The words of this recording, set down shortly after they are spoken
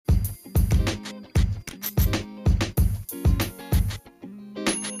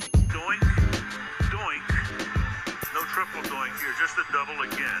double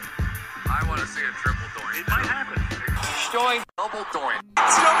again. I want to see a triple doink. It might happen. Doink. Double doink.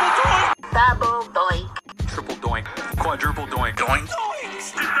 Double doink. Double doink. Triple doink. Quadruple doink. Doink.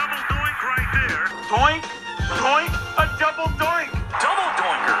 It's a double doink right there. Doink. Doink. A double doink. Double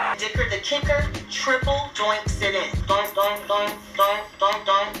doinker. Dicker the kicker, triple doinks it in. Doink, doink, doink, doink, doink,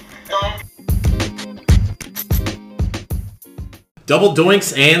 doink, doink. Double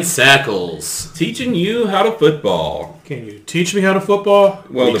Doinks and Sackles. Teaching you how to football. Can you teach me how to football?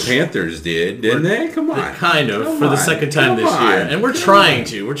 Well, the Panthers did, didn't they? Come on. Kind of, for the second time this year. And we're trying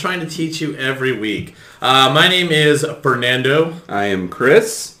to. We're trying to teach you every week. My name is Fernando. I am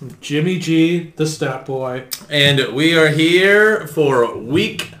Chris. Jimmy G, the stat boy. And we are here for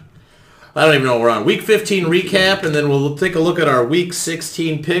I don't even know what we're on. Week 15 recap, and then we'll take a look at our Week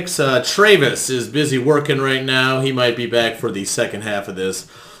 16 picks. Travis is busy working right now. He might be back for the second half of this,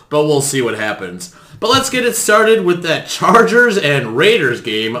 but we'll see what happens. But let's get it started with that Chargers and Raiders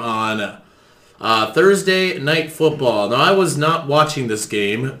game on Thursday Night Football. Now, I was not watching this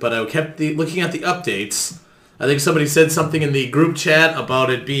game, but I kept looking at the updates. I think somebody said something in the group chat about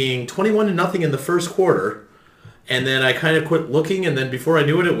it being 21-0 in the first quarter. And then I kind of quit looking, and then before I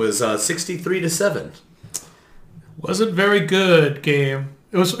knew it, it was 63-7. Wasn't very good game.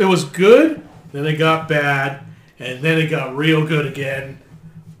 It was good, then it got bad, and then it got real good again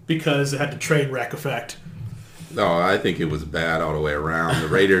because it had the train wreck effect. No, I think it was bad all the way around. The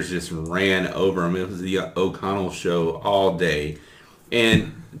Raiders just ran over them. It was the O'Connell show all day.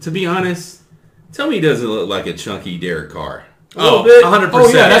 And to be honest, tell me he doesn't look like a chunky Derek Carr. A little bit. 100%. Oh,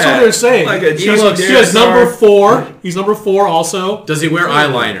 yeah, that's what they're saying. Like a he has number 4. He's number 4 also. Does he wear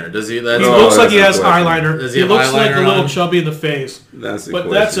eyeliner? Does he? He looks like he has eyeliner. Does he looks like a little on? chubby in the face. That's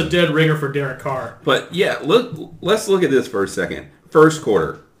a dead ringer for Derek Carr. But yeah, let's look at this for a second. First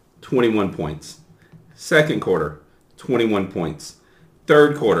quarter, 21 points. Second quarter, 21 points.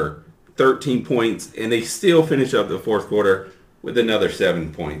 Third quarter, 13 points. And they still finish up the fourth quarter with another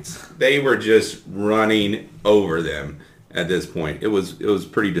 7 points. They were just running over them. At this point, it was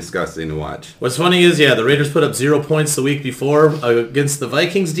pretty disgusting to watch. What's funny is, the Raiders put up 0 points the week before against the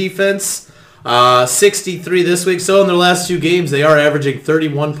Vikings defense. 63 this week. So in their last 2 games, they are averaging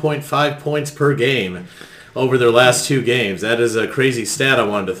 31.5 points per game over their last 2 games. That is a crazy stat I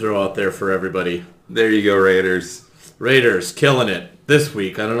wanted to throw out there for everybody. There you go, Raiders. Raiders killing it this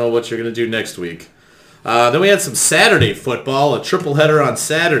week. I don't know what you're going to do next week. Then we had some Saturday football, a triple header on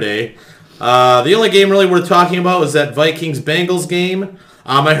Saturday. The only game really worth talking about was that Vikings-Bengals game.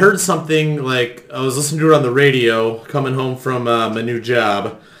 I heard something like, I was listening to it on the radio coming home from my new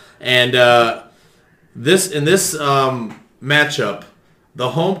job, and this matchup,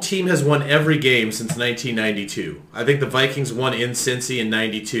 the home team has won every game since 1992. I think the Vikings won in Cincy in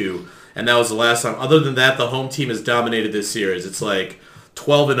 92, and that was the last time. Other than that, the home team has dominated this series. It's like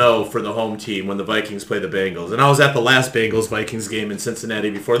 12-0 for the home team when the Vikings play the Bengals. And I was at the last Bengals-Vikings game in Cincinnati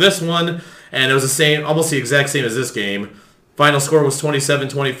before this one, and it was the same, almost the exact same as this game. Final score was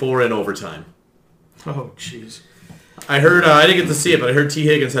 27-24 in overtime. Oh, jeez. I heard, I didn't get to see it, but I heard T.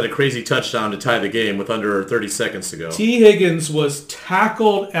 Higgins had a crazy touchdown to tie the game with under 30 seconds to go. T. Higgins was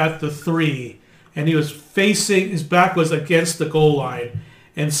tackled at the 3, and he was facing, his back was against the goal line,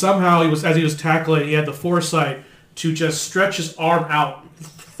 and somehow as he was tackling, he had the foresight to just stretch his arm out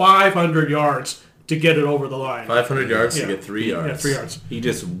 500 yards to get it over the line. 500 yards to get 3 yards. Yeah, 3 yards. He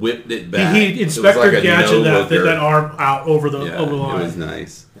just whipped it back. He Inspector Gadget that arm out over the line. It was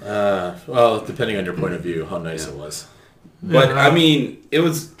nice. Well, depending on your point of view, how nice it was. But I mean, it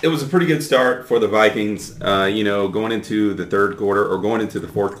was a pretty good start for the Vikings. Going into the third quarter or going into the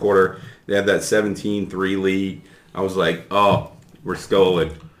fourth quarter, they had that 17-3 lead. I was like, oh, we're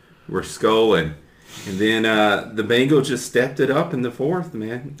sculling. And then the Bengals just stepped it up in the fourth,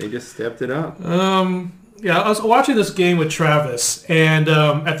 man. They just stepped it up. I was watching this game with Travis, and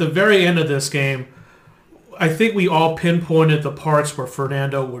at the very end of this game, I think we all pinpointed the parts where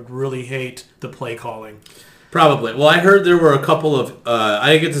Fernando would really hate the play calling. Probably. Well, I heard there were a couple of...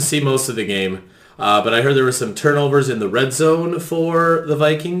 I didn't get to see most of the game, but I heard there were some turnovers in the red zone for the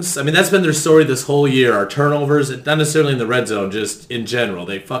Vikings. I mean, that's been their story this whole year, our turnovers, not necessarily in the red zone, just in general.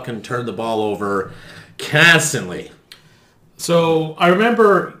 They fucking turn the ball over constantly. So I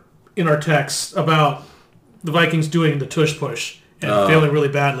remember in our text about the Vikings doing the tush push and failing really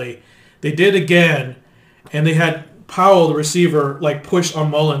badly. They did again, and they had Powell, the receiver, push on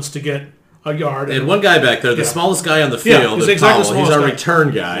Mullins to get a yard. And one guy back there, the smallest guy on the field, he's is exactly Powell. He's our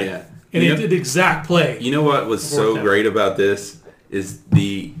return guy. Yeah. And he did the exact play. You know what was so great about this is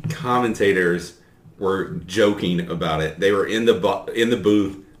the commentators were joking about it. They were in the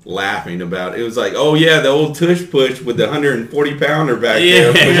booth laughing about it. It was like, oh yeah, the old tush push with the 140-pounder back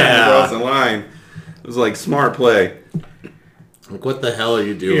there pushing across the line. It was like smart play. Like, what the hell are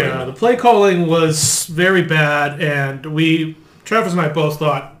you doing? Yeah, the play calling was very bad, and Travis and I both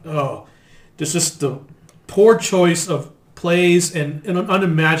thought, oh, this is the poor choice of plays and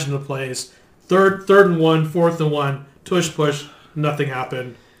unimaginable plays. Third and 1, 4th and 1, tush push, nothing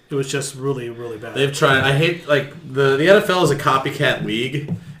happened. It was just really, really bad. They've tried. I hate, like, the NFL is a copycat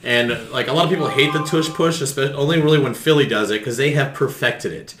league, and like a lot of people hate the tush push, especially only really when Philly does it, because they have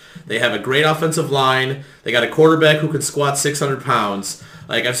perfected it. They have a great offensive line. They got a quarterback who can squat 600 pounds.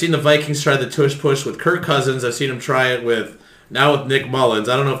 Like, I've seen the Vikings try the tush push with Kirk Cousins. I've seen them try it with Nick Mullins.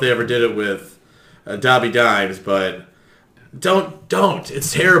 I don't know if they ever did it with Dobby Dimes, but don't.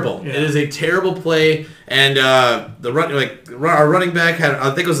 It's terrible. Yeah. It is a terrible play. And our running back had,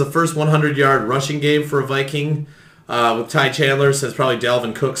 I think it was the first 100-yard rushing game for a Viking with Ty Chandler since probably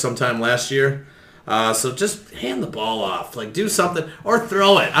Dalvin Cook sometime last year. So just hand the ball off. Like, do something. Or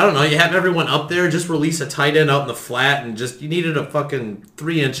throw it. I don't know. You have everyone up there. Just release a tight end out in the flat and you needed a fucking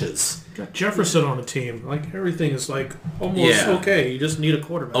 3 inches. Got Jefferson on the team. Like, everything is, like, almost okay. You just need a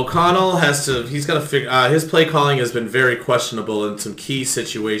quarterback. O'Connell he's got to figure, his play calling has been very questionable in some key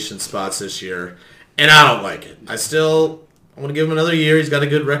situation spots this year. And I don't like it. I want to give him another year. He's got a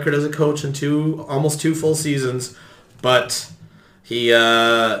good record as a coach in almost 2 full seasons. But he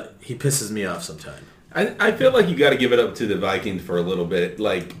pisses me off sometimes. I feel like you got to give it up to the Vikings for a little bit.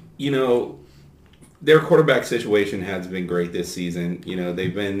 Like, their quarterback situation has been great this season.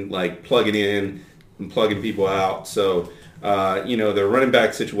 They've been like plugging in and plugging people out. So, their running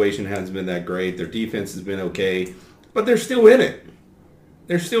back situation hasn't been that great. Their defense has been okay, but they're still in it.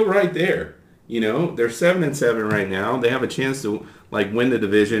 They're still right there. They're 7-7 right now. They have a chance to like win the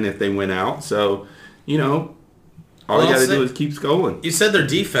division if they win out. So, all you got to do is keep scoring. You said their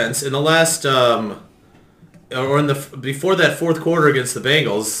defense in the last, before that fourth quarter against the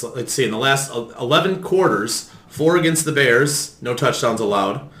Bengals. Let's see, in the last 11 quarters, 4 against the Bears, no touchdowns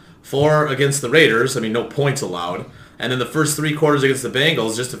allowed. 4 against the Raiders, no points allowed. And then the first 3 quarters against the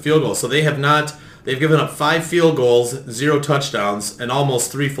Bengals, just a field goal. So they've given up 5 field goals, 0 touchdowns, and almost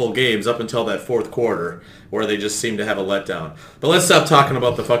 3 full games up until that fourth quarter, where they just seem to have a letdown. But let's stop talking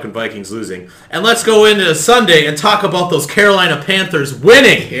about the fucking Vikings losing. And let's go into Sunday and talk about those Carolina Panthers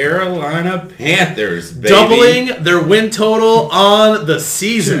winning. Carolina Panthers, baby. Doubling their win total on the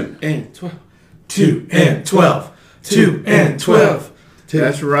season. 2-12. 2-12. 2-12.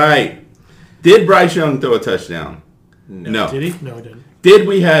 That's right. Did Bryce Young throw a touchdown? No. Did he? No, he didn't. Did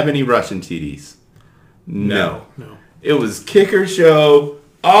we have any Russian TDs? No. It was kicker show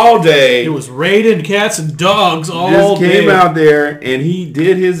all day. It was raiding cats and dogs all day. Just came out there and he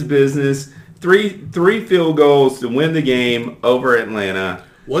did his business. Three field goals to win the game over Atlanta.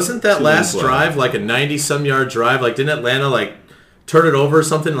 Wasn't that last drive like a 90-some yard drive? Like, didn't Atlanta like turn it over or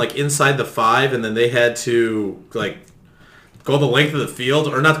something like inside the 5, and then they had to like go the length of the field,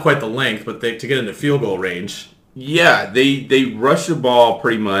 or not quite the length, but to get into field goal range? Yeah, they rushed the ball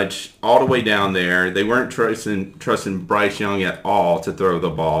pretty much all the way down there. They weren't trusting Bryce Young at all to throw the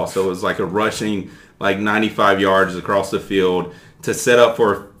ball. So it was like a rushing like 95 yards across the field to set up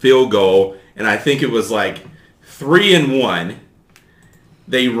for a field goal. And I think it was like 3-1.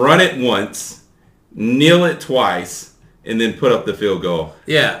 They run it once, kneel it twice, and then put up the field goal.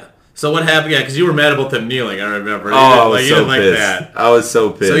 Yeah. So what happened? Yeah, because you were mad about them kneeling, I remember. I was so pissed. I was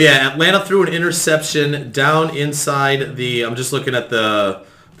so pissed. So yeah, Atlanta threw an interception down inside the, I'm just looking at the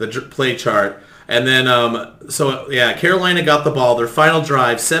play chart. And then, Carolina got the ball. Their final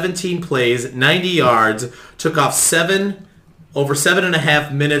drive, 17 plays, 90 yards, took off over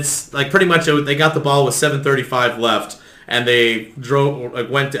 7.5 minutes. Like, pretty much they got the ball with 7:35 left, and they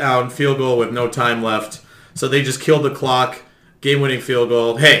went down, field goal with no time left. So they just killed the clock. Game-winning field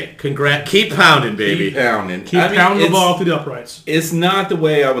goal. Hey, congrats. Keep pounding, baby. Keep pounding. Keep pounding the ball through the uprights. It's not the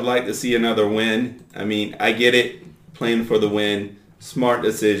way I would like to see another win. I get it. Playing for the win. Smart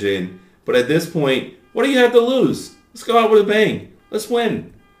decision. But at this point, what do you have to lose? Let's go out with a bang. Let's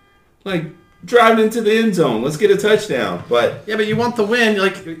win. Like, drive into the end zone. Let's get a touchdown. But yeah, but you want the win.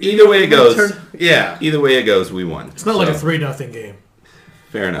 Like, either way it goes. Either way it goes, we won. It's not like a 3-0 game.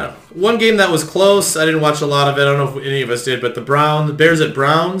 Fair enough. One game that was close, I didn't watch a lot of it. I don't know if any of us did, but the Bears at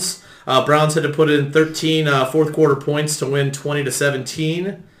Browns. Browns had to put in 13 fourth quarter points to win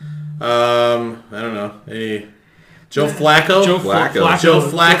 20-17. I don't know. Joe Flacco? Joe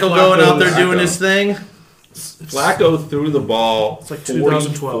Flacco going out there doing his thing. Flacco threw the ball like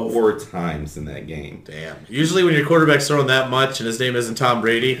 2012. 44 times in that game. Damn. Usually when your quarterback's throwing that much and his name isn't Tom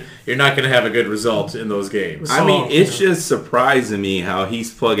Brady, you're not going to have a good result in those games. I mean, it's just surprising me how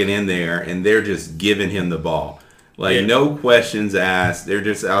he's plugging in there and they're just giving him the ball. Like, no questions asked. They're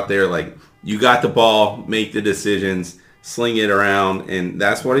just out there like, you got the ball, make the decisions, sling it around, and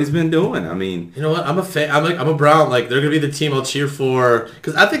that's what he's been doing. I mean, you know what? I'm a fan. I'm a Brown. Like, they're going to be the team I'll cheer for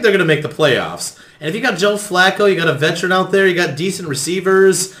because I think they're going to make the playoffs. And if you got Joe Flacco, you got a veteran out there, you got decent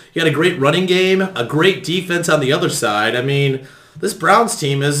receivers, you got a great running game, a great defense on the other side. I mean, this Browns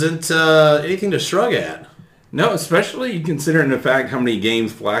team isn't anything to shrug at. no, especially considering the fact how many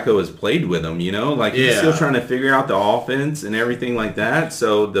games Flacco has played with him, you know? Like, he's still trying to figure out the offense and everything like that.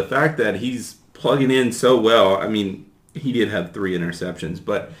 So the fact that he's plugging in so well, I mean, he did have 3 interceptions,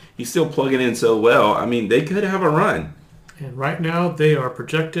 but he's still plugging in so well. I mean, they could have a run. And right now, they are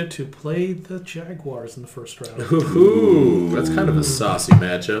projected to play the Jaguars in the first round. Ooh, that's kind of a saucy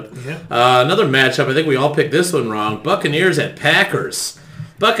matchup. Yeah. Another matchup, I think we all picked this one wrong. Buccaneers at Packers.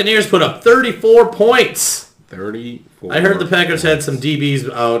 Buccaneers put up 34 points. 34. I heard the Packers had some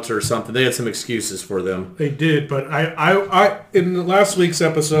DBs out or something. They had some excuses for them. They did, but I in the last week's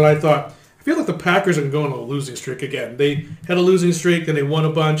episode, I thought, I feel like the Packers are going on a losing streak again. They had a losing streak, then they won a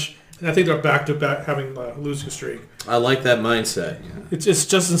bunch, and I think they're back-to-back having a losing streak. I like that mindset. It just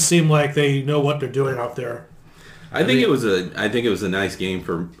doesn't seem like they know what they're doing out there. I think it was a nice game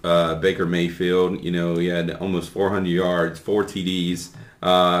for Baker Mayfield. You know, he had almost 400 yards, 4 TDs.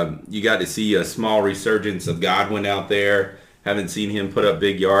 You got to see a small resurgence of Godwin out there. Haven't seen him put up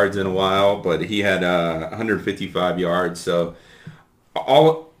big yards in a while, but he had 155 yards. So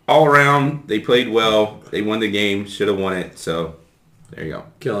all around, they played well. They won the game. Should have won it. So there you go.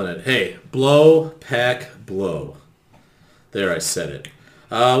 Killing it. Hey, blow, pack, blow. There, I said it.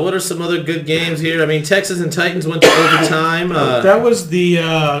 What are some other good games here? I mean, Texans and Titans went to overtime. That was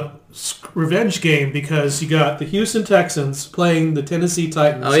the revenge game because you got the Houston Texans playing the Tennessee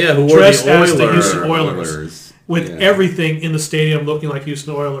Titans. Oh, yeah, who were dressed the as the Oilers. Houston Oilers. With everything in the stadium looking like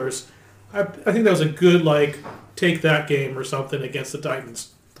Houston Oilers. I think that was a good, take that game or something against the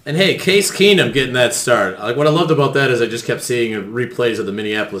Titans. And hey, Case Keenum getting that start. Like, what I loved about that is I just kept seeing replays of the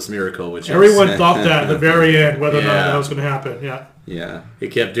Minneapolis Miracle, which everyone thought that at the very end, whether or not that was going to happen. Yeah. Yeah. He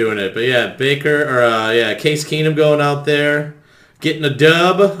kept doing it. But yeah, Case Keenum going out there, getting a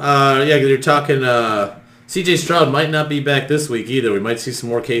dub. You're talking C.J. Stroud might not be back this week either. We might see some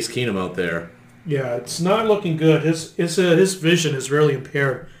more Case Keenum out there. Yeah, it's not looking good. His vision is really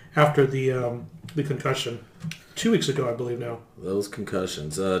impaired after the concussion. 2 weeks ago, I believe now. Those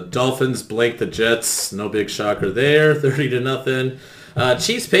concussions. Dolphins blanked the Jets. No big shocker there. 30-0.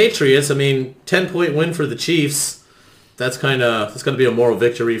 Chiefs Patriots. I mean, 10-point win for the Chiefs. That's going to be a moral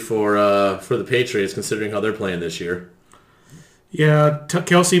victory for the Patriots, considering how they're playing this year. Yeah,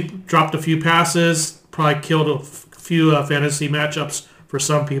 Kelsey dropped a few passes. Probably killed a few fantasy matchups for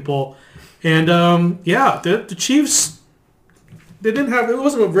some people. And the Chiefs. It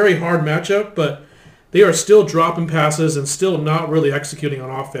wasn't a very hard matchup, but they are still dropping passes and still not really executing on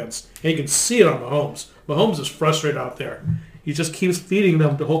offense. And you can see it on Mahomes. Mahomes is frustrated out there. He just keeps feeding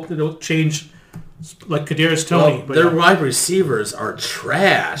them to hope that it'll change, like Kadarius Toney. Well, their wide receivers are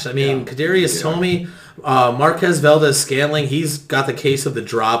trash. I mean, Kadarius Toney, Marquez Valdez-Scantling, he's got the case of the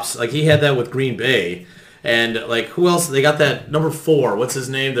drops. Like, he had that with Green Bay. And, who else? They got that number 4. What's his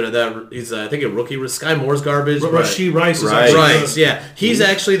name? He's, I think, a rookie. Sky Moore's garbage. Rashee Rice. Rice, yeah. He's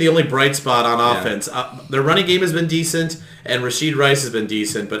actually the only bright spot on offense. Their running game has been decent, and Rashee Rice has been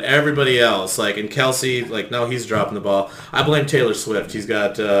decent, but everybody else, and Kelsey, now he's dropping the ball. I blame Taylor Swift. He's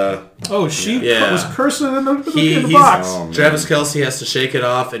got... was cursing in the box. Travis Kelsey has to shake it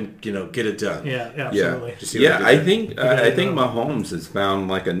off and, get it done. Yeah, absolutely. I think Mahomes has found,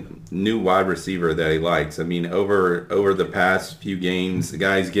 a new wide receiver that he likes. I mean, over the past few games, the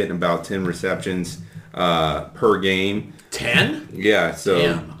guy's getting about 10 receptions per game. 10? Yeah, so...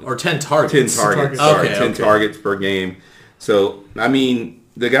 Damn. Or 10 targets. 10 targets. Sorry, 10 targets per game. So, I mean,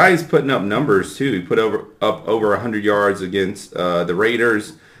 the guy's putting up numbers, too. He put up over 100 yards against the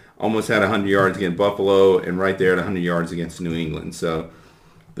Raiders, almost had 100 yards against Buffalo, and right there at 100 yards against New England. So,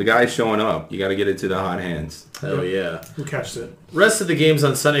 the guy's showing up. You got to get it to the hot hands. Hell yeah. Who catches it? Rest of the games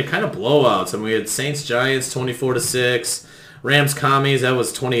on Sunday, kind of blowouts. I mean, we had Saints-Giants 24-6. Rams-Commies, that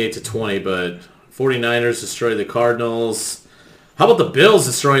was 28-20, but 49ers destroyed the Cardinals. How about the Bills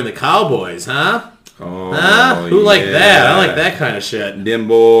destroying the Cowboys, huh? Oh, huh? Who like that? I like that kind of shit. Them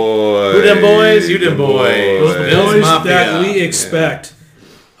boys. Who them boys? You them boys. Those boys that we expect.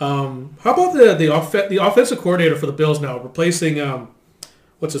 How about the offensive coordinator for the Bills now, replacing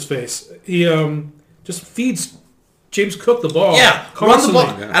what's his face? He just feeds James Cook the ball. Yeah, run the constantly.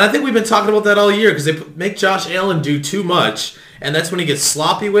 ball. And I think we've been talking about that all year because they make Josh Allen do too much, and that's when he gets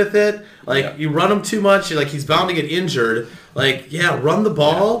sloppy with it. Like, you run him too much, like he's bound to get injured. Like, run the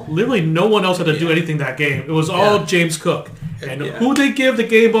ball. Literally, no one else had to do anything that game. It was all James Cook. And who they give the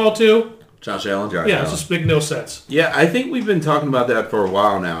game ball to? Josh Allen. It just makes no sense. Yeah, I think we've been talking about that for a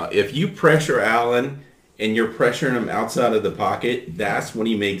while now. If you pressure Allen and you're pressuring him outside of the pocket, that's when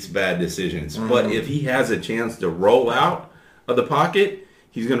he makes bad decisions. But if he has a chance to roll out of the pocket,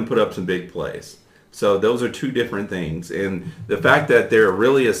 he's going to put up some big plays. So those are two different things. And the fact that they're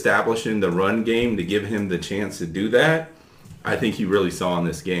really establishing the run game to give him the chance to do that, I think he really saw in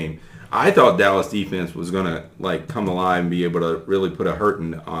this game. I thought Dallas defense was going to come alive and be able to really put a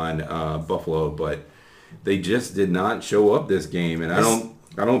hurting on Buffalo, but they just did not show up this game. And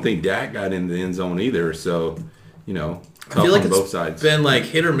I don't think Dak got in the end zone either. So, I feel like on both it's sides. been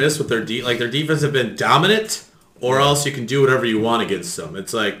hit or miss with their their defense have been dominant, or else you can do whatever you want against them.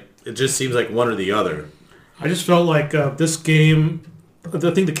 It's it just seems like one or the other. I just felt like this game, I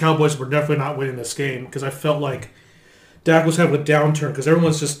think the Cowboys were definitely not winning this game because I felt like Dak was having a downturn because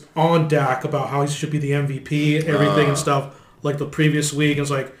everyone's just on Dak about how he should be the MVP and everything and stuff like the previous week. And it's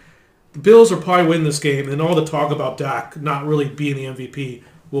like, the Bills are probably winning this game, and then all the talk about Dak not really being the MVP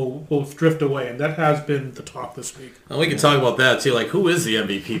will drift away, and that has been the talk this week. And we can talk about that too. Who is the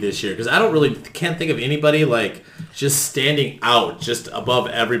MVP this year? Because I can't think of anybody just standing out just above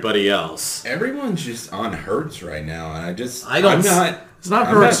everybody else. Everyone's just on Hurts right now, and It's not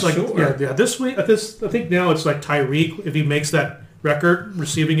Hurts. Sure. This week, I think now it's Tyreek if he makes that record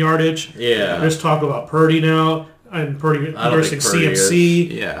receiving yardage. Yeah. There's talk about Purdy now. And Purdy versus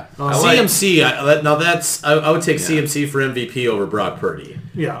CMC. Yeah. CMC, I would take CMC for MVP over Brock Purdy.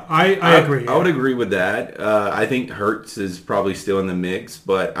 Yeah, I agree. I would agree with that. I think Hurts is probably still in the mix,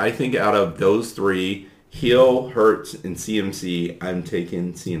 but I think out of those three, Hill, Hurts, and CMC, I'm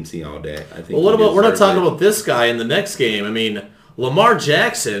taking CMC all day. I think. Well, we're not talking about this guy in the next game. I mean, Lamar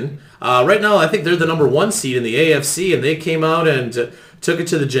Jackson, right now I think they're the number 1 seed in the AFC, and they came out and took it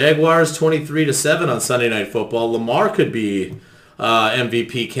to the Jaguars 23-7 on Sunday Night Football. Lamar could be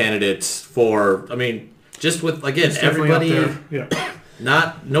MVP candidate for, just with, again, everybody,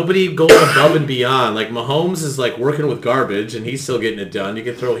 nobody going above and beyond. Mahomes is Working with garbage, and he's still getting it done. You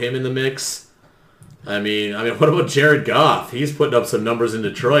can throw him in the mix. I mean, what about Jared Goff? He's putting up some numbers in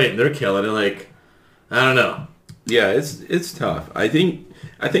Detroit, and they're killing it. I don't know. Yeah, it's tough. I think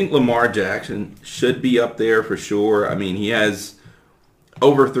Lamar Jackson should be up there for sure. He has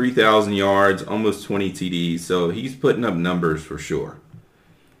over 3,000 yards, almost 20 TDs, so he's putting up numbers for sure.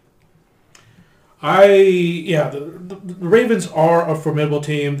 The Ravens are a formidable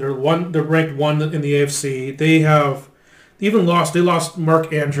team. They're ranked 1 in the AFC. They lost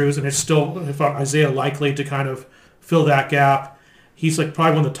Mark Andrews, and it's still found Isaiah Likely to kind of fill that gap. He's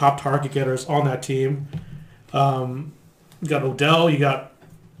probably one of the top target getters on that team. You got Odell, you got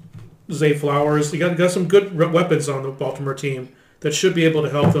Zay Flowers, you got some good weapons on the Baltimore team that should be able to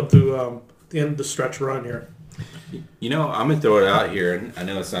help them through the end of the stretch run here. I'm going to throw it out here, and I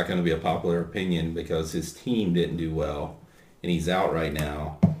know it's not going to be a popular opinion because his team didn't do well, and he's out right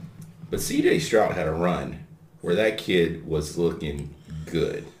now. But C.J. Stroud had a run where that kid was looking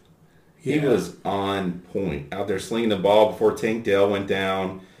good. He was on point. Out there slinging the ball before Tank Dell went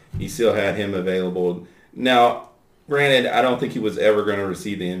down. He still had him available. Now, granted, I don't think he was ever going to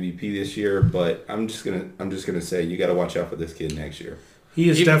receive the MVP this year, but I'm just gonna say you got to watch out for this kid next year. He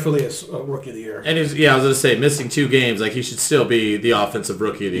is definitely a rookie of the year. And I was going to say, missing 2 games, he should still be the offensive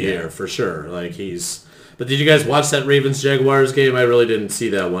rookie of the year for sure. But did you guys watch that Ravens Jaguars game? I really didn't see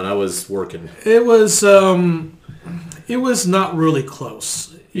that one. I was working. It was not really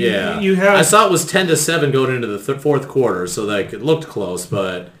close. I saw it was 10-7 going into the fourth quarter, so it looked close,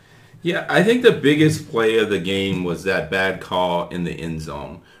 but. Yeah, I think the biggest play of the game was that bad call in the end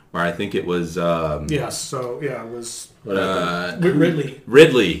zone, where I think it was... it was Ridley.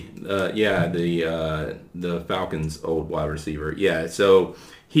 Ridley, the Falcons' old wide receiver. Yeah, so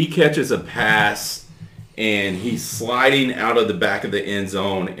he catches a pass, and he's sliding out of the back of the end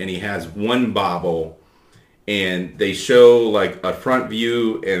zone, and he has one bobble, and they show a front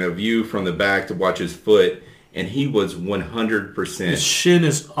view and a view from the back to watch his foot, and he was 100%. His shin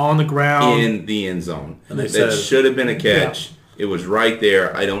is on the ground. In the end zone. And that should have been a catch. Yeah. It was right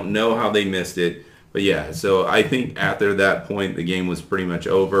there. I don't know how they missed it. But yeah, so I think after that point, the game was pretty much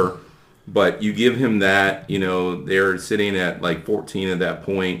over. But you give him that, they're sitting at 14 at that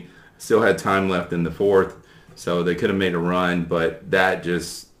point. Still had time left in the fourth. So they could have made a run, but that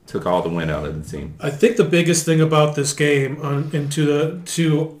just took all the wind out of the team. I think the biggest thing about this game, and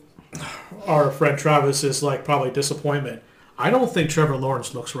to our friend Travis is like probably disappointment. I don't think Trevor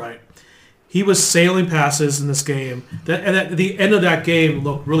Lawrence looks right. He was sailing passes in this game. And at the end of that game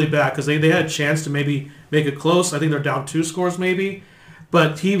looked really bad because they had a chance to maybe make it close. I think they're down 2 scores maybe.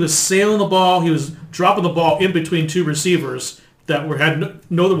 But he was sailing the ball. He was dropping the ball in between 2 receivers that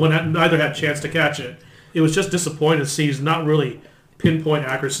neither had a chance to catch it. It was just disappointing to see he's not really pinpoint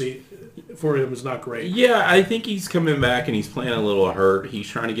accuracy for him is not great. Yeah, I think he's coming back and he's playing a little hurt. He's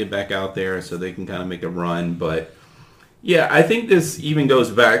trying to get back out there so they can kind of make a run. But, yeah, I think this even goes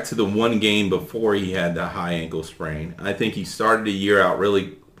back to the one game before he had the high ankle sprain. I think he started the year out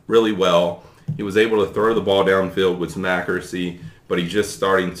really, really well. He was able to throw the ball downfield with some accuracy, but he's just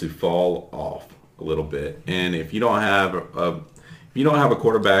starting to fall off a little bit. And if you don't have a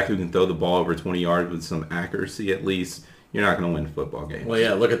quarterback who can throw the ball over 20 yards with some accuracy at least, you're not going to win football games. Well,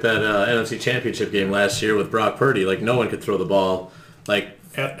 yeah, look at that NFC Championship game last year with Brock Purdy. Like, no one could throw the ball, like,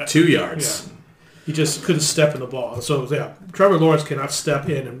 2 yards. Yeah. He just couldn't step in the ball. So, yeah, Trevor Lawrence cannot step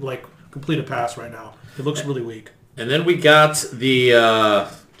in and, like, complete a pass right now. It looks really weak. And then we got the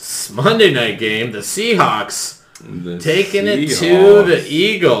Monday night game, the Seahawks. Taking it to the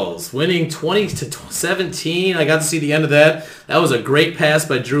Eagles, winning 20-17. I got to see the end of that. That was a great pass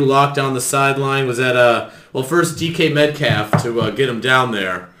by Drew Lock down the sideline. Was that first DK Metcalf to get him down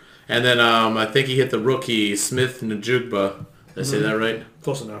there, and then I think he hit the rookie Smith Njugba. Did I say that right?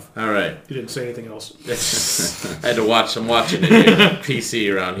 Close enough. All right. You didn't say anything else. I had to watch. I'm watching it here,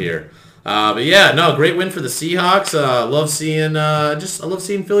 PC around here. But yeah, no, great win for the Seahawks. I love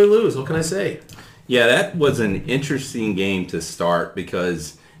seeing Philly lose. What can I say? Yeah, that was an interesting game to start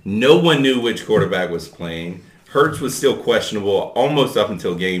because no one knew which quarterback was playing. Hurts was still questionable almost up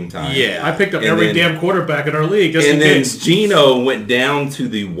until game time. Yeah. I picked up every damn quarterback in our league just in case. And then Geno went down to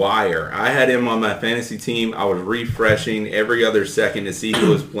the wire. I had him on my fantasy team. I was refreshing every other second to see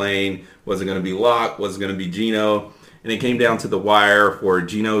who was playing. Was it going to be Locke? Was it going to be Geno? And it came down to the wire for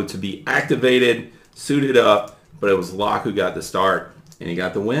Geno to be activated, suited up, but it was Locke who got the start. And he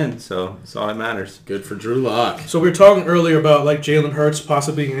got the win, so that's all that matters. Good for Drew Lock. So we were talking earlier about like Jalen Hurts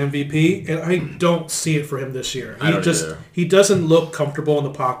possibly being an MVP, and I don't see it for him this year. He doesn't look comfortable in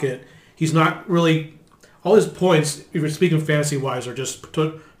the pocket. He's not really. All his points, if you're speaking fantasy wise, are just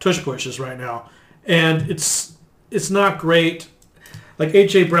tush pushes right now, and it's not great. Like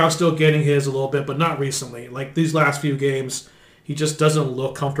AJ Brown's still getting his a little bit, but not recently. Like these last few games, he just doesn't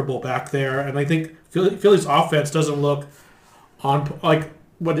look comfortable back there, and I think Philly's offense doesn't look on like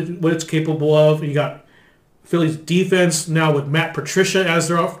what it's capable of. You got Philly's defense now with Matt Patricia as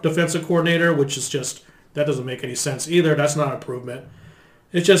their defensive coordinator, which is just that doesn't make any sense either. That's not improvement.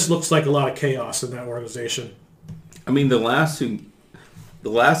 It just looks like a lot of chaos in that organization. I mean, the last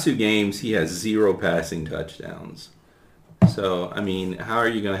two games he has 0 passing touchdowns. So I mean, how are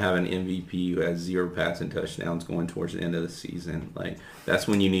you going to have an MVP who has 0 passing touchdowns going towards the end of the season? Like that's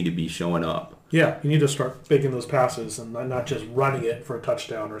when you need to be showing up. Yeah, you need to start making those passes and not just running it for a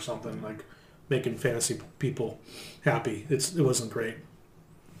touchdown or something, like making fantasy people happy. It wasn't great.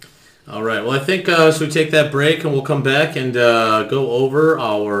 All right. Well, I think should we take that break and we'll come back and go over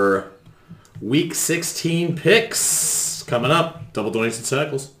our Week 16 picks coming up. Double Doinks and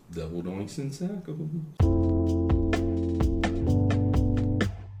Sackles. Double Doinks and Sackles.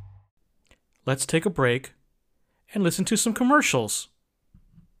 Let's take a break and listen to some commercials.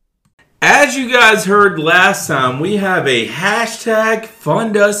 As you guys heard last time, we have a hashtag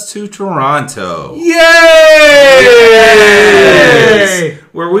Fund Us to Toronto. Yay! Yes!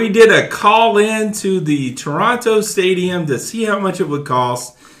 Where we did a call in to the Toronto Stadium to see how much it would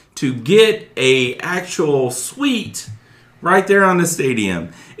cost to get a actual suite right there on the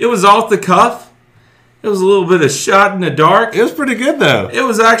stadium. It was off the cuff. It was a little bit of shot in the dark. It was pretty good, though. It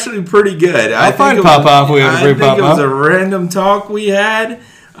was actually pretty good. I'll find Pop-Off. I think it was a random talk we had.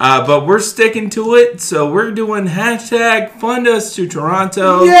 But we're sticking to it, so we're doing hashtag Fund Us to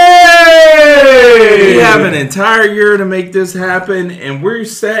Toronto. Yay! We have an entire year to make this happen, and we're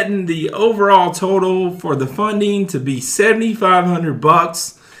setting the overall total for the funding to be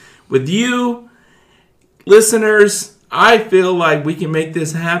 $7,500. With you, listeners, I feel like we can make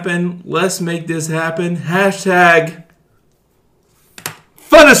this happen. Let's make this happen. Hashtag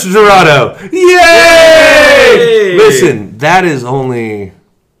Fund Us to Toronto. Yay! Listen, that is only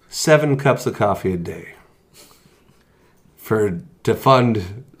 7 cups of coffee a day to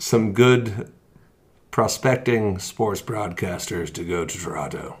fund some good prospecting sports broadcasters to go to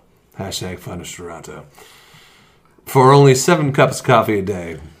Toronto. Hashtag Fund Us Toronto. For only 7 cups of coffee a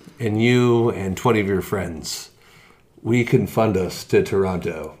day, and you and 20 of your friends, we can fund us to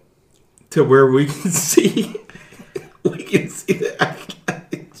Toronto. To where we can see the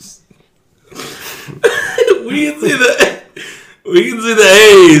athletics. We can see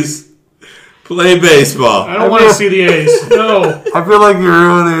the A's play baseball. I don't want to see the A's. No. I feel like you're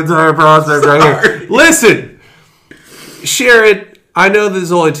ruining the entire process right here. Listen, share it. I know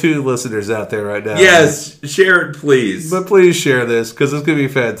there's only 2 listeners out there right now. Yes, share it, please. But please share this because it's going to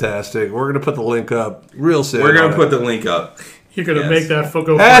be fantastic. We're going to put the link up real soon. We're going to put the link up. You're going to make that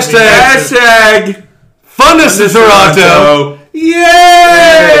go. Hashtag Funness in Toronto.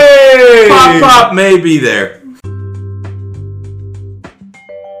 Yay! Pop may be there.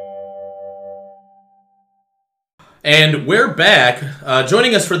 And we're back.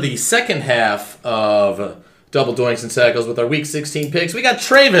 Joining us for the second half of Double Doinks and Sackles with our Week 16 picks, we got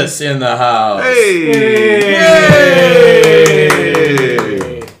Travis in the house. Hey!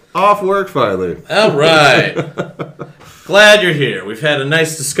 Yay! Off work finally. All right. Glad you're here. We've had a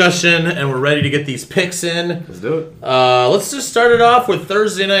nice discussion, and we're ready to get these picks in. Let's do it. Let's just start it off with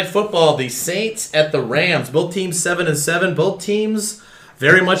Thursday Night Football. The Saints at the Rams. Both teams 7-7. Both teams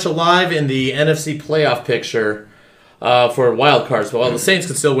very much alive in the NFC playoff picture for wild cards. But while the Saints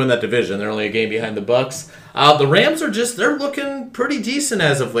can still win that division, they're only a game behind the Bucs. The Rams are they're looking pretty decent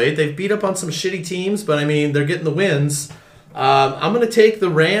as of late. They've beat up on some shitty teams, but I mean, they're getting the wins. I'm going to take the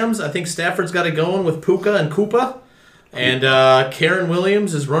Rams. I think Stafford's got it going with Puka and Koopa. And Karen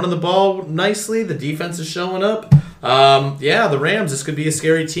Williams is running the ball nicely. The defense is showing up. The Rams, this could be a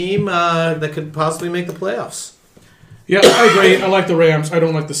scary team that could possibly make the playoffs. Yeah, I agree. I like the Rams. I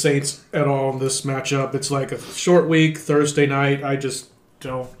don't like the Saints at all in this matchup. It's like a short week, Thursday night. I just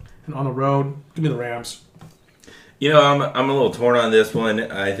don't. And on the road, give me the Rams. You know, I'm a little torn on this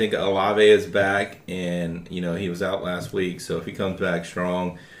one. I think Olave is back, and, you know, he was out last week. So if he comes back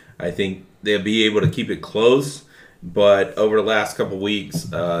strong, I think they'll be able to keep it close. But over the last couple weeks,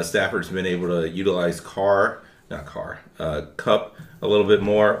 Stafford's been able to utilize Cup a little bit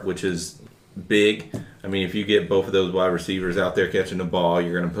more, which is big. I mean, if you get both of those wide receivers out there catching the ball,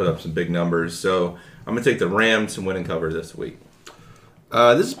 you're going to put up some big numbers. So I'm going to take the Rams to win and cover this week.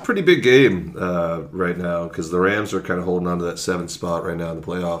 This is a pretty big game right now because the Rams are kind of holding on to that 7th spot right now in the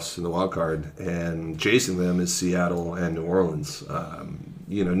playoffs in the wild card, and chasing them is Seattle and New Orleans.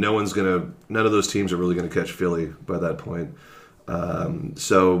 None of those teams are really going to catch Philly by that point.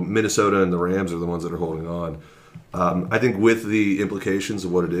 So Minnesota and the Rams are the ones that are holding on. I think with the implications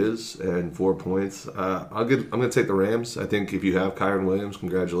of what it is and 4 points, I'm going to take the Rams. I think if you have Kyron Williams,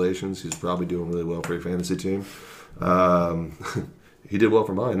 congratulations. He's probably doing really well for your fantasy team. He did well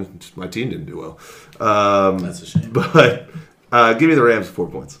for mine. Just my team didn't do well. That's a shame. But give me the Rams 4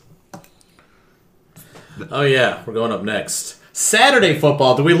 points. Oh, yeah. We're going up next. Saturday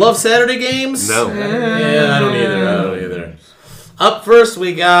football. Do we love Saturday games? No. Yeah, I don't either. Up first,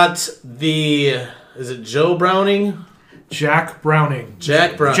 we got is it Joe Browning? Jack Browning.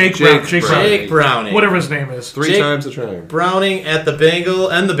 Jake Browning. Jake Browning. Whatever his name is. Three times the try. Browning at the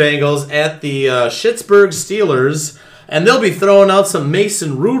Bengals at the Pittsburgh Steelers. And they'll be throwing out some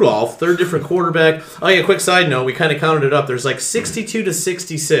Mason Rudolph, third different quarterback. Oh, yeah, quick side note. We kind of counted it up. There's like 62 to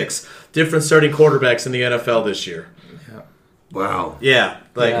 66 different starting quarterbacks in the NFL this year. Wow. Yeah.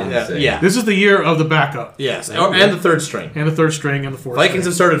 Yeah. This is the year of the backup. Yes. And the third string. And the third string and the fourth Vikings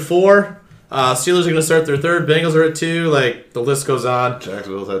have started 4. Steelers are going to start their 3rd. Bengals are at 2. Like, the list goes on.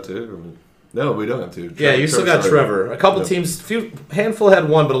 Jacksonville's at 2. No, we don't have 2. Yeah, you still got Trevor. A couple teams, handful had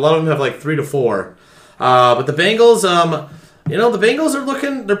 1, but a lot of them have like 3 to 4. But the Bengals, the Bengals are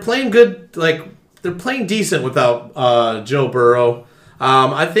they're playing good, like, they're playing decent without Joe Burrow.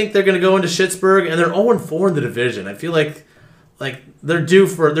 I think they're going to go into Pittsburgh, and they're 0-4 in the division. I feel like they're too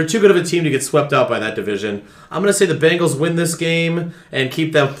good of a team to get swept out by that division. I'm going to say the Bengals win this game and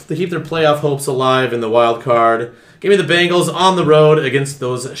keep their playoff hopes alive in the wild card. Give me the Bengals on the road against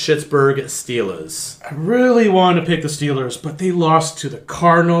those Pittsburgh Steelers. I really wanted to pick the Steelers, but they lost to the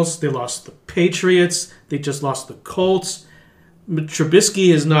Cardinals. They lost to the Patriots. They just lost to the Colts.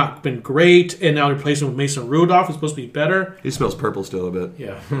 Trubisky has not been great, and now replacing with Mason Rudolph is supposed to be better. He smells purple still a bit.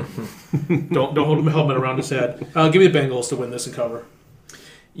 Yeah. Don't hold a helmet around his head. Give me the Bengals to win this and cover.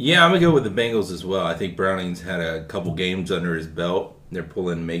 Yeah, I'm going to go with the Bengals as well. I think Browning's had a couple games under his belt. They're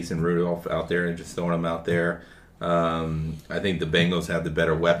pulling Mason Rudolph out there and just throwing him out there. I think the Bengals have the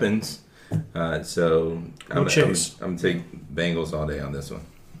better weapons. So I'm going to take Bengals all day on this one.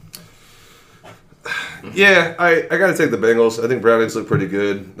 Yeah, I got to take the Bengals. I think Brownings look pretty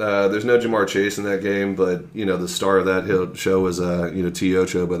good. There's no Jamar Chase in that game, but the star of that show was T.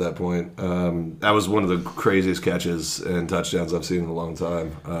 Ocho by that point. That was one of the craziest catches and touchdowns I've seen in a long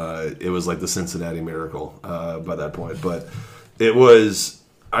time. It was like the Cincinnati Miracle by that point, but it was.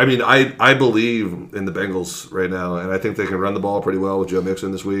 I mean, I believe in the Bengals right now, and I think they can run the ball pretty well with Joe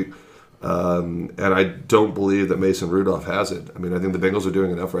Mixon this week. And I don't believe that Mason Rudolph has it. I mean, I think the Bengals are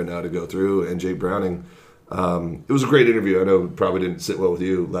doing enough right now to go through. And Jake Browning, it was a great interview. I know it probably didn't sit well with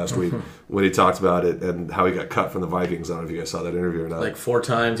you last week when he talked about it and how he got cut from the Vikings. I don't know if you guys saw that interview or not. Like 4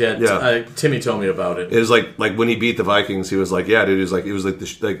 times, yeah. Yeah. Timmy told me about it. It was like when he beat the Vikings, he was like, "Yeah, dude." It was like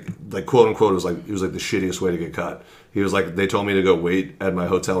the quote unquote it was like the shittiest way to get cut. He was like, "They told me to go wait at my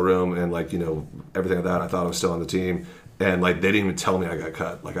hotel room and everything like that. I thought I was still on the team, and like they didn't even tell me I got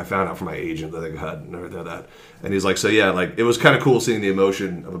cut. Like I found out from my agent that they got cut and everything like that." And he's like, "So yeah, like it was kind of cool seeing the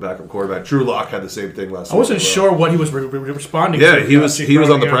emotion of a backup quarterback." Drew Lock had the same thing last. I wasn't sure what he was responding. Yeah, to. he was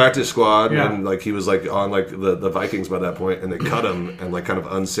on the practice squad Yeah. and like he was like on like the Vikings by that point, and they cut him and like kind of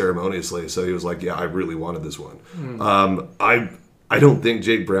unceremoniously. So he was like, "Yeah, I really wanted this one." I don't think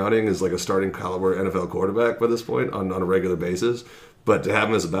Jake Browning is like a starting caliber NFL quarterback by this point on a regular basis, but to have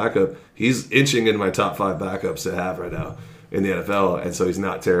him as a backup, he's inching into my top 5 backups to have right now in the NFL, and so he's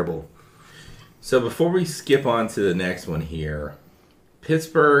not terrible. So before we skip on to the next one here,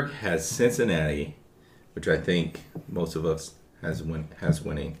 Pittsburgh has Cincinnati, which I think most of us has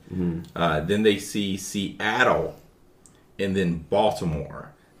winning. Then they see Seattle, and then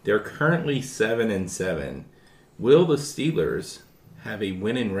Baltimore. They're currently 7-7. Will the Steelers have a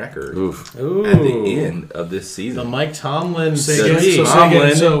winning record Oof. at the end of this The season? Mike Tomlin So streak.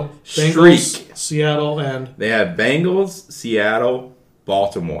 Bengals, streak. Seattle, and They have Bengals, Seattle,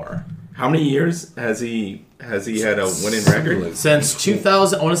 Baltimore. How many years has he had a winning record? Since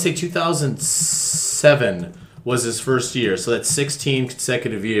 2000, I want to say 2007 was his first year. So that's 16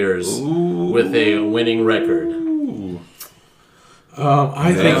 consecutive years with a winning record. Is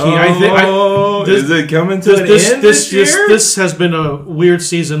it coming to an end this year? This has been a weird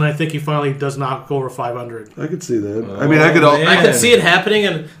season. I think he finally does not go over 500. I could see that. I mean, I could. man. I could see it happening,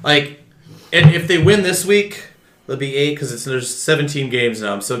 and if they win this week, there'll be 8 because there's 17 games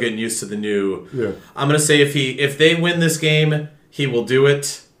now. I'm still getting used to the new. Yeah. I'm gonna say if they win this game, he will do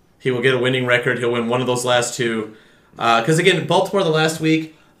it. He will get a winning record. He'll win one of those last 2. Because again, Baltimore the last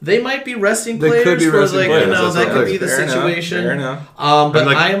week. They might be resting They players. could be resting players, that that's could right. be the Fair enough, situation. fair enough. But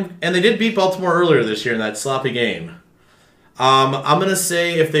And and they did beat Baltimore earlier this year in that sloppy game. I'm gonna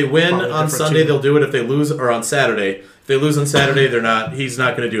say if they win Probably on different Sunday, team. they'll do it. If they lose, or on Saturday, if they lose on Saturday, they're not. He's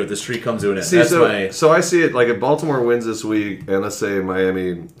not gonna do it. The streak comes to an end. See, That's so, my. so I see it like if Baltimore wins this week, and let's say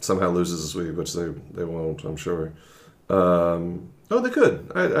Miami somehow loses this week, which they won't, I'm sure. They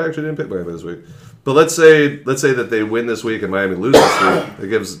could. I actually didn't pick Miami this week, but let's say that they win this week and Miami loses this week. It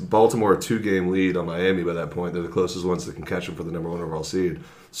gives Baltimore a 2-game lead on Miami by that point. They're the closest ones that can catch them for the number 1 overall seed.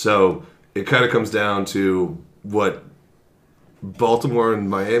 So it kind of comes down to what Baltimore and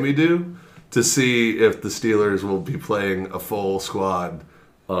Miami do to see if the Steelers will be playing a full squad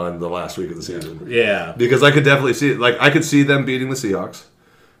on the last week of the season. Yeah. Because I could definitely see it. Like, I could see them beating the Seahawks.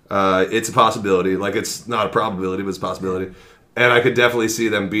 It's a possibility. Like, it's not a probability, but it's a possibility. And I could definitely see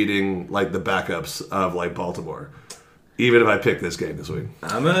them beating, like, the backups of, like, Baltimore. Even if I pick this game this week.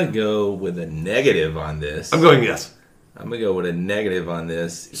 I'm going to go with a negative on this. I'm going yes. I'm going to go with a negative on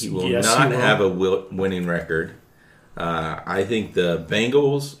this. He will Yes, not he will. have a winning record. I think the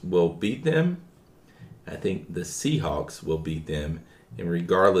Bengals will beat them. I think the Seahawks will beat them. And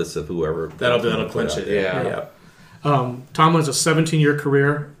regardless of whoever... That'll clinch it. Yeah. Tomlin's a 17-year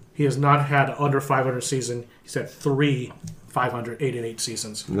career. He has not had an under 500 season. He's had 3 500, 8-8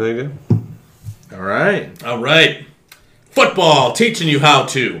 seasons. There you go. All right. All right. Football, teaching you how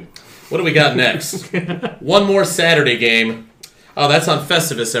to. What do we got next? One more Saturday game. Oh, that's on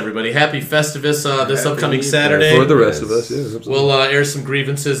Festivus, everybody. Happy Festivus this upcoming Saturday. For the rest of us, yeah. Absolutely. We'll air some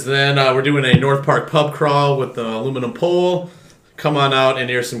grievances then. We're doing a North Park pub crawl with the aluminum pole. Come on out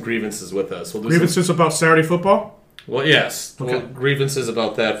and air some grievances with us. We'll do Grievances about Saturday football? Well, yes. Okay. Well, grievances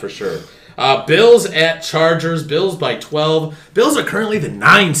about that for sure. Bills at Chargers. Bills by 12. Bills are currently the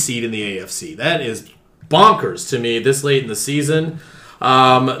 9 seed in the AFC. That is bonkers to me this late in the season.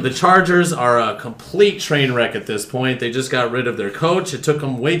 The Chargers are a complete train wreck at this point. They just got rid of their coach. It took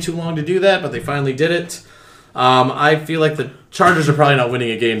them way too long to do that, but they finally did it. I feel like the Chargers are probably not winning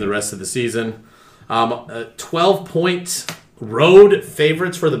a game the rest of the season. 12-point road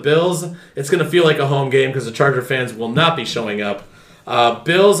favorites for the Bills. It's going to feel like a home game because the Charger fans will not be showing up.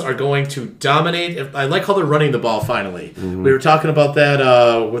 Bills are going to dominate. I like how they're running the ball finally. Mm-hmm. We were talking about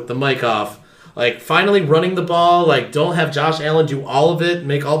that with the mic off. Like, finally running the ball. Like, don't have Josh Allen do all of it.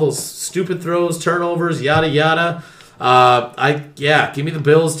 Make all those stupid throws, turnovers, yada, yada. Give me the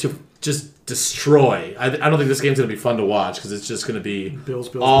Bills to just destroy. I don't think this game's going to be fun to watch because it's just going to be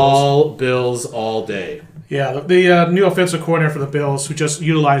Bills all day. Yeah, the new offensive coordinator for the Bills, who just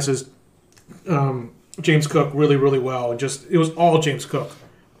utilizes James Cook really, really well. And it was all James Cook.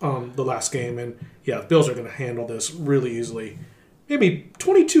 the last game, and yeah, the Bills are going to handle this really easily. Maybe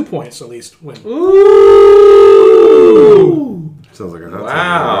 22 points at least win. Ooh. Sounds like a hot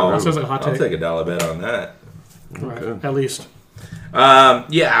Wow. Sounds like a hot I'll take. take a dollar bet on that. Right, at least.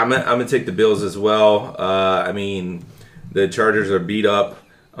 Yeah, I'm gonna take the Bills as well. I mean, the Chargers are beat up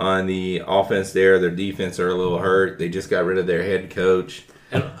on the offense there. Their defense are a little hurt. They just got rid of their head coach.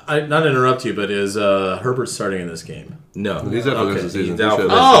 And not to interrupt you, but is Herbert starting in this game? No, He's out for the rest of the season. He's out for He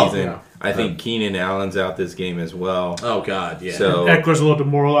the showed season. Yeah. I think Keenan Allen's out this game as well. Oh God, yeah. So Eckler's a little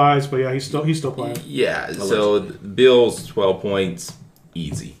demoralized, but yeah, he's still playing. yeah, so the Bills 12 points,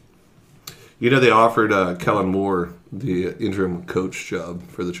 easy. You know, they offered Kellen Moore the interim coach job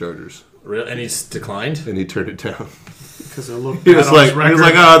for the Chargers, And he's declined. and he turned it down. Because it looked He bad was on like, his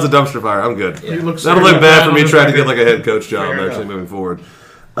record. oh, it's a dumpster fire. I'm good. He looks That'll very look bad for on me his trying to record. get like a head coach job Fair actually enough. moving forward.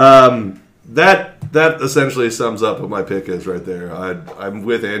 That essentially sums up what my pick is right there. I'm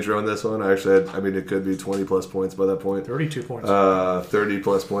with Andrew on this one. Actually, I mean, it could be 20 plus points by that point. 32 points. 30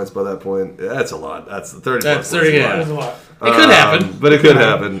 plus points by that point. That's a lot. That's 30 That's plus points. 30, is a yeah. lot. That's a lot. It could happen. But it could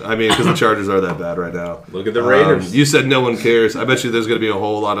happen. I mean, because the Chargers are that bad right now. Look at the Raiders. You said no one cares. I bet you there's going to be a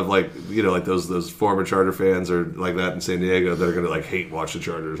whole lot of like those former Charger fans or like that in San Diego that are going to like hate watch the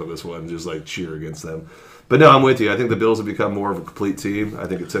Chargers on this one, just like cheer against them. But no, I'm with you. I think the Bills have become more of a complete team. I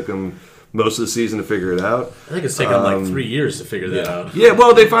think it took them most of the season to figure it out. I think it's taken them like 3 years to figure that out. Yeah,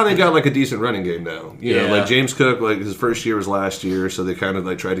 well, they finally got like a decent running game now. You know, Yeah. like James Cook, like his first year was last year, so they kind of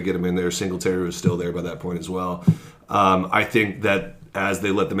like tried to get him in there. Singletary was still there by that point as well. I think that as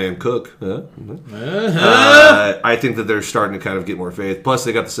they let the man cook, I think that they're starting to kind of get more faith. Plus,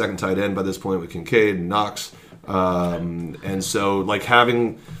 they got the second tight end by this point with Kincaid and Knox, and so like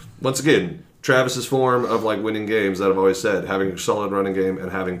having once again. Travis's form of like winning games that I've always said, having a solid running game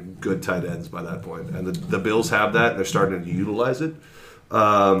and having good tight ends by that point. And the Bills have that. They're starting to utilize it.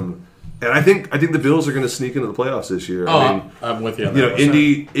 And I think the Bills are going to sneak into the playoffs this year. Oh, I mean, I'm with you on you that. know,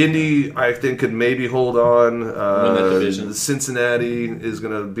 Indy, I think could maybe hold on. Win that division. Cincinnati is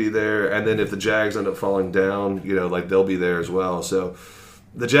going to be there, and then if the Jags end up falling down, you know, like they'll be there as well. So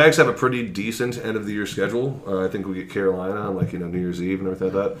the Jags have a pretty decent end of the year schedule. I think we get Carolina on like New Year's Eve and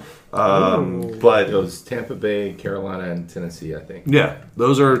everything like that. But It was Tampa Bay, Carolina, and Tennessee, I think. yeah,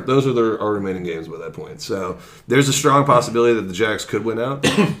 those are our remaining games by that point. So there's a strong possibility that the Jags could win out,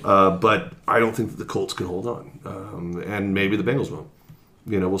 but I don't think that the Colts can hold on, and maybe the Bengals won't.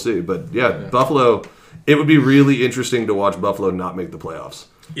 You know, we'll see. But yeah, Buffalo. It would be really interesting to watch Buffalo not make the playoffs.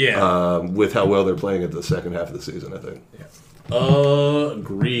 Yeah. With how well they're playing at the second half of the season, I think.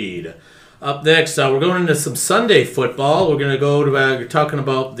 Agreed. Up next, we're going into some Sunday football. We're going to go to, we're talking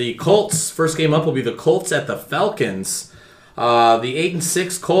about the Colts. First game up will be the Colts at the Falcons. The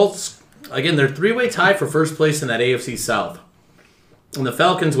 8-6 Colts, again, they're three-way tie for first place in that AFC South. And the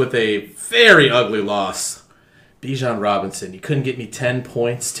Falcons with a very ugly loss. Bijan Robinson, you couldn't get me 10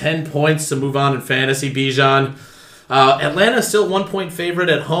 points. 10 points to move on in fantasy, Bijan. Atlanta's still 1-point favorite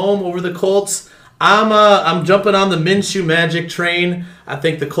at home over the Colts. I'm jumping on the Minshew Magic train. I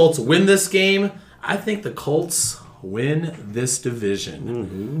think the Colts win this game. I think the Colts win this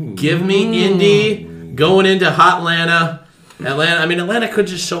division. Give me Indy going into hot Atlanta. Atlanta could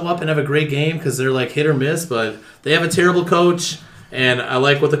just show up and have a great game because they're like hit or miss, but they have a terrible coach, and I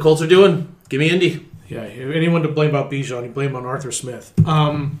like what the Colts are doing. Give me Indy. Yeah, anyone to blame about Bijan, you blame on Arthur Smith.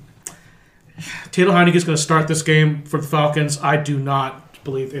 Taylor Heineke's going to start this game for the Falcons. I do not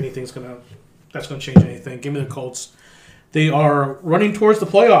believe that's going to change anything. Give me the Colts. They are running towards the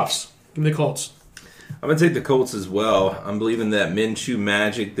playoffs. Give me the Colts. I'm going to take the Colts as well. I'm believing that Minshew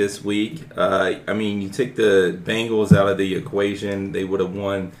magic this week. You take the Bengals out of the equation, they would have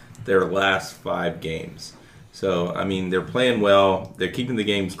won their last 5 games. So, they're playing well. They're keeping the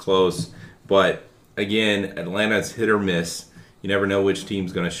games close. But, again, Atlanta's hit or miss. You never know which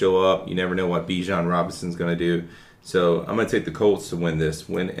team's going to show up. You never know what Bijan Robinson's going to do. So, I'm going to take the Colts to win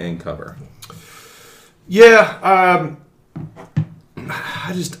and cover. Yeah, I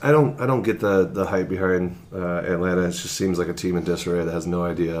don't get the hype behind Atlanta. It just seems like a team in disarray that has no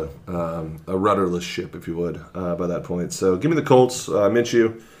idea, a rudderless ship, if you would, by that point. So give me the Colts.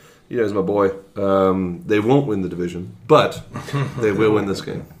 Minshew, he's my boy. They won't win the division, but they will win this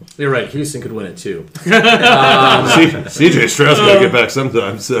game. You're right. Houston could win it too. CJ Stroud's got to get back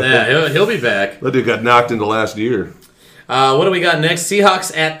sometime. So. Yeah, he'll be back. That dude got knocked into last year. What do we got next?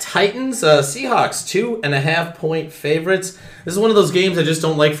 Seahawks at Titans. Seahawks 2.5-point favorites. This is one of those games I just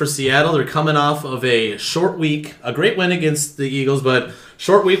don't like for Seattle. They're coming off of a short week, a great win against the Eagles, but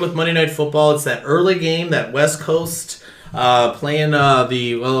short week with Monday Night Football. It's that early game, that West Coast playing it'll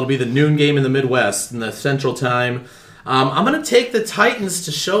be the noon game in the Midwest in the Central Time. I'm going to take the Titans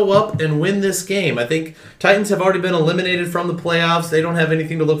to show up and win this game. I think Titans have already been eliminated from the playoffs. They don't have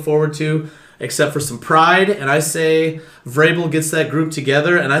anything to look forward to except for some pride. And I say Vrabel gets that group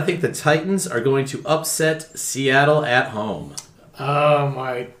together, and I think the Titans are going to upset Seattle at home.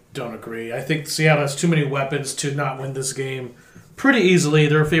 I don't agree. I think Seattle has too many weapons to not win this game pretty easily.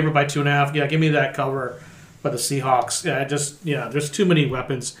 They're favored by 2.5. Yeah, give me that cover by the Seahawks. There's too many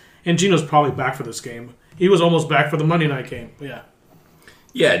weapons. And Geno's probably back for this game. He was almost back for the Monday night game. Yeah.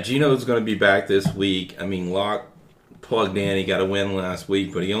 Yeah, Geno's going to be back this week. I mean, Locke plugged in. He got a win last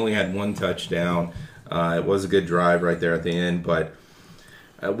week, but he only had 1 touchdown. It was a good drive right there at the end. But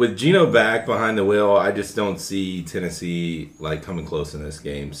with Geno back behind the wheel, I just don't see Tennessee coming close in this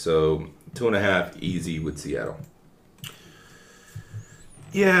game. So 2.5 easy with Seattle.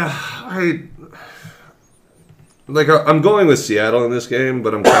 Yeah, I'm going with Seattle in this game,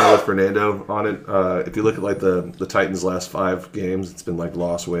 but I'm kind of with Fernando on it. If you look at the Titans' last 5 games, it's been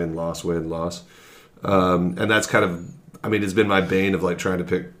loss, win, loss, win, loss, and that's kind of, it's been my bane of trying to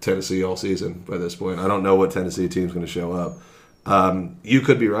pick Tennessee all season. By this point, I don't know what Tennessee team's going to show up. You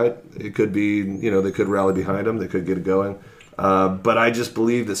could be right. It could be, they could rally behind them. They could get it going. But I just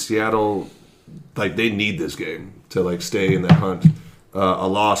believe that Seattle, they need this game to stay in that hunt. A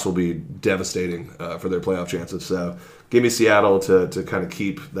loss will be devastating for their playoff chances. So give me Seattle to kind of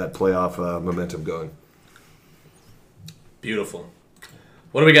keep that playoff momentum going. Beautiful.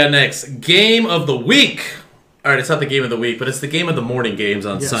 What do we got next? Game of the week. All right, it's not the game of the week, but it's the game of the morning games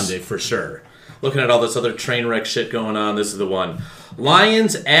on Sunday for sure. Looking at all this other train wreck shit going on, this is the one.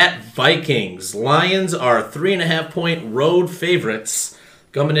 Lions at Vikings. Lions are 3.5-point road favorites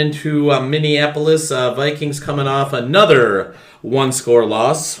coming into Minneapolis. Vikings coming off another 1-score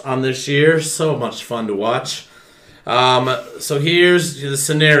loss on this year. So much fun to watch. So here's the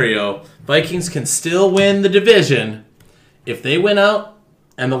scenario. Vikings can still win the division if they win out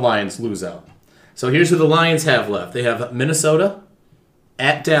and the Lions lose out. So here's who the Lions have left. They have Minnesota,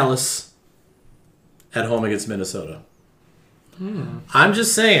 at Dallas, at home against Minnesota. I'm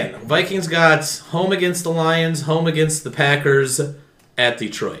just saying, Vikings got home against the Lions, home against the Packers, at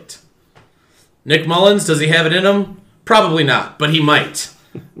Detroit. Nick Mullins, does he have it in him? Probably not, but he might.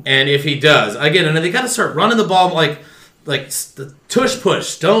 And if he does, again, and they got to start running the ball like the tush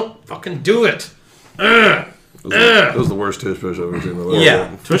push. Don't fucking do it. That was the worst tush push I've ever seen in my life.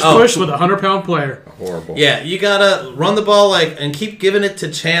 Yeah, tush push with a 100-pound player. Horrible. Yeah, you gotta run the ball and keep giving it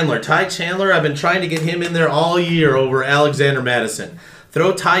to Chandler. Ty Chandler, I've been trying to get him in there all year over Alexander Madison.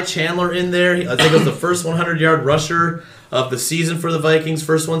 Throw Ty Chandler in there. I think it was the first 100-yard rusher of the season for the Vikings.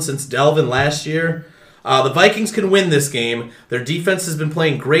 First one since Delvin last year. The Vikings can win this game. Their defense has been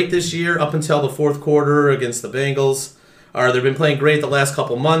playing great this year up until the fourth quarter against the Bengals. They've been playing great the last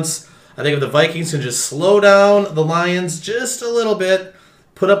couple months. I think if the Vikings can just slow down the Lions just a little bit,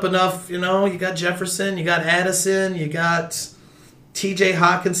 put up enough, you got Jefferson, you got Addison, you got TJ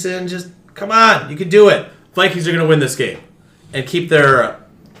Hawkinson. Just, come on, you can do it. Vikings are going to win this game and keep their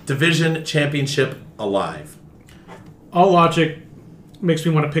division championship alive. All logic makes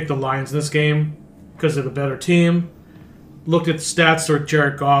me want to pick the Lions in this game because they're the better team. Looked at the stats for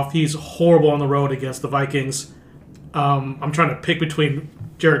Jared Goff. He's horrible on the road against the Vikings. I'm trying to pick between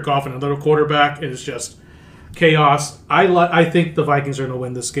Jared Goff and another quarterback. It's just chaos. I think the Vikings are going to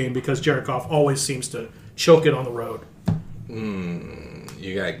win this game because Jared Goff always seems to choke it on the road.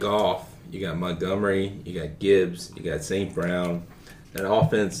 You got Goff, you got Montgomery, you got Gibbs, you got St. Brown. That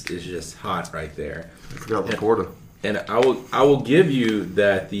offense is just hot right there. I forgot Laporta. And I will give you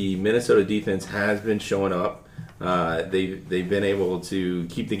that the Minnesota defense has been showing up. They've been able to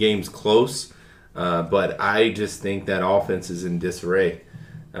keep the games close, but I just think that offense is in disarray.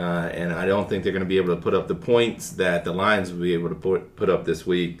 And I don't think they're going to be able to put up the points that the Lions will be able to put up this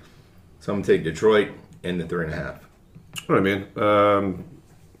week. So I'm going to take Detroit in the 3.5. What I mean,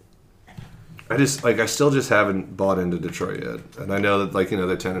 I still just haven't bought into Detroit yet, and I know that they're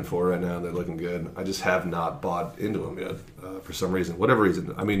 10-4 right now and they're looking good. I just have not bought into them yet for some reason, whatever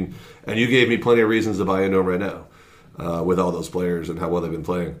reason. I mean, and you gave me plenty of reasons to buy into them right now with all those players and how well they've been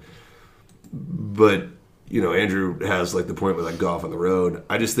playing. But Andrew has the point with Goff on the road.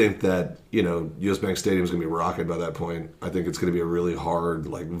 I just think that US Bank Stadium is going to be rocking by that point. I think it's going to be a really hard,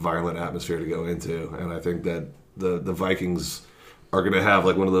 violent atmosphere to go into, and I think that the Vikings are going to have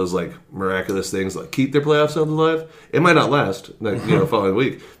one of those miraculous things, keep their playoffs alive. It might not last, following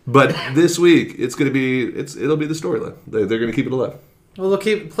week, but this week it'll be the storyline. They're going to keep it alive. Well,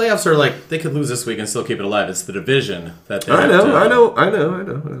 playoffs are they could lose this week and still keep it alive. It's the division that they I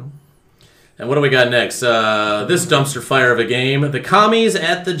know. And what do we got next? This dumpster fire of a game. The Commies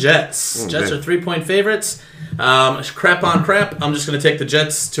at the Jets. Jets are 3-point favorites. Crap on crap. I'm just going to take the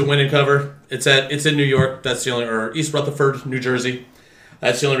Jets to win and cover. It's in New York. That's the only, or East Rutherford, New Jersey.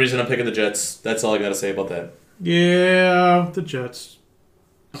 That's the only reason I'm picking the Jets. That's all I got to say about that. Yeah, the Jets.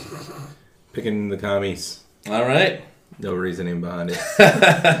 Picking the Commies. All right. No reasoning behind it.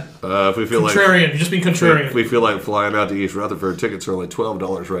 If we feel Contrarian. You're just being contrarian. if we feel like flying out to East Rutherford, tickets are only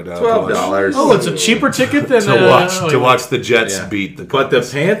 $12 right now. $12. Oh, it's a cheaper ticket than to watch the Jets Yeah. beat the. But the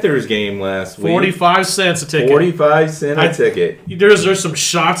Panthers game last week, 45 cents a ticket. 45 cents a ticket. There's some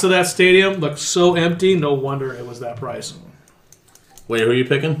shots of that stadium look so empty. No wonder it was that price. Wait, who are you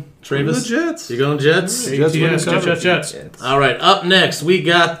picking? Travis? The Jets. You going Jets? Jets. All right, up next, we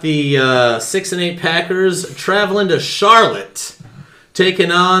got the 6-8 Packers traveling to Charlotte,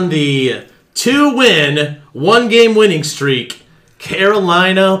 taking on the 2-win, 1-game winning streak,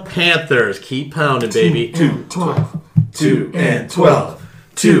 Carolina Panthers. Keep pounding, baby. 2-12. 2-12.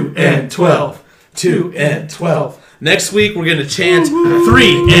 2-12. 2-12. Next week, we're going to chant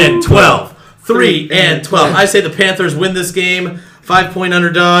 3-12. 3-12. I say the Panthers win this game. 5-point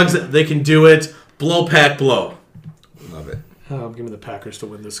underdogs. They can do it. Blow, pack, blow. Love it. Give me the Packers to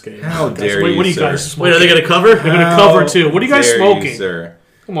win this game. How Guys, dare you, What are you sir. guys smoking? Wait, are they going to cover? They're going to cover too. What are you guys Dare smoking? sir?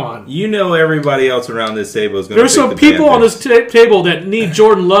 Come on. You know everybody else around this table is going to There's some people on this table that need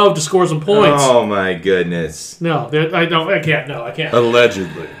Jordan Love to score some points. Oh, my goodness. No, I don't. I can't. No, I can't.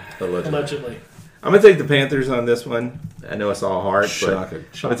 Allegedly. Allegedly. I'm going to take the Panthers on this one. I know it's all hard, Shocking.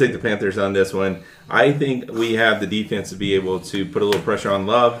 but I'm going to take the Panthers on this one. I think we have the defense to be able to put a little pressure on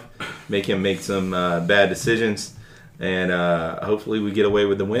Love, make him make some bad decisions, and hopefully we get away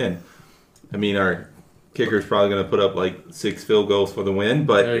with the win. I mean, our kicker's probably going to put up like 6 field goals for the win,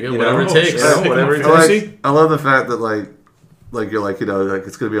 but There you go, know, whatever it takes. whatever it Fantasy? takes. I love the fact that like you're like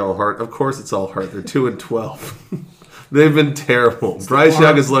it's gonna be all heart. Of course, it's all heart. They're 2-12. They've been terrible. Bryce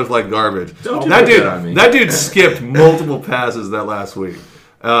Young has looked like garbage. Don't That do that on me. dude skipped multiple passes that last week.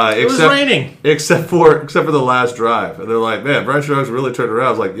 It was raining. Except for the last drive. And they're like, man, Bryce Young's really turned around. I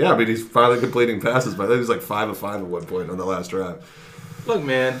was like, yeah, I mean, he's finally completing passes. But I think he's like 5 of 5 at one point on the last drive. Look,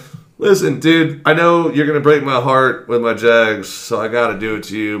 man. Listen, dude, I know you're going to break my heart with my Jags, so I got to do it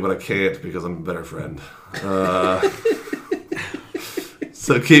to you, but I can't because I'm a better friend.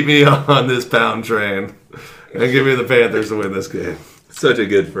 So keep me on this pound train and give me the Panthers to win this game. Such a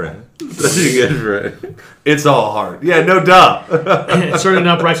good friend. Such a good friend. It's all hard. Yeah, no duh. It's certainly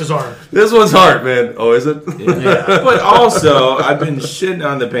not Bryce's arm. This one's hard, man. Oh, is it? Yeah. But also, I've been shitting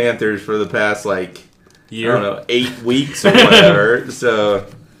on the Panthers for the past, like, Year. I don't know, 8 weeks or whatever. So,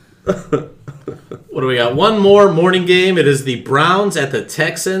 What do we got? One more morning game. It is the Browns at the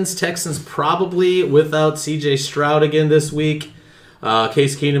Texans. Texans probably without C.J. Stroud again this week.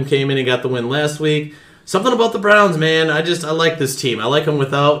 Case Keenum came in and got the win last week. Something about the Browns, man. I like this team. I like them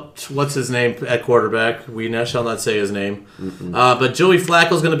without, what's his name at quarterback? We shall not say his name. But Joey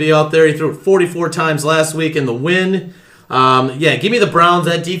Flacco's going to be out there. He threw it 44 times last week in the win. Give me the Browns.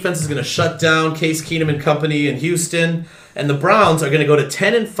 That defense is going to shut down Case Keenum and company in Houston. And the Browns are going to go to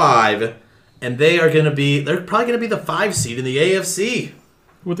 10-5, and they're probably going to be the 5 seed in the AFC.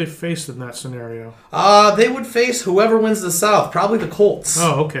 Who would they face in that scenario? They would face whoever wins the South, probably the Colts.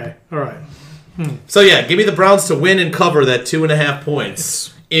 Oh, okay. All right. So yeah, give me the Browns to win and cover that 2.5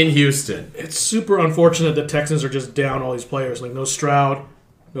 points in Houston. It's super unfortunate that Texans are just down all these players. Like no Stroud,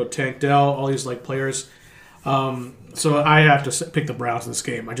 no Tank Dell, all these like players. So I have to pick the Browns in this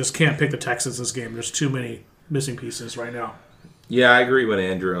game. I just can't pick the Texans in this game. There's too many missing pieces right now. yeah, I agree with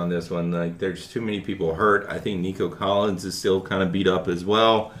Andrew on this one. Like, there's too many people hurt. I think Nico Collins is still kind of beat up as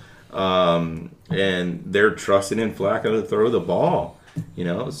well. And they're trusting in Flacco to throw the ball.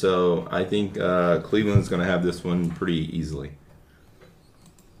 So I think Cleveland's going to have this one pretty easily.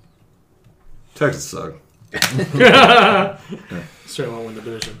 Texas suck. Certainly won't win the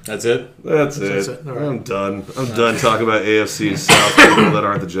division. That's it. That's That's it. it. All right. I'm done. I'm done talking about AFC South people that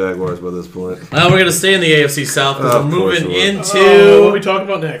aren't the Jaguars by this point. We're going to stay in the AFC South because Of we're course moving we will. What are into we talking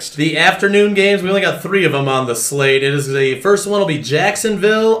about next? the afternoon games. We only got 3 of them on the slate. It is the first one will be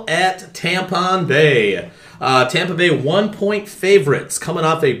Jacksonville at Tampa Bay. Tampa Bay 1-point favorites coming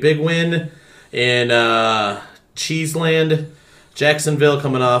off a big win in Cheeseland. Jacksonville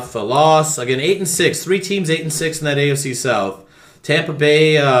coming off a loss. Again, 8-6. 3 teams 8-6 in that AFC South. Tampa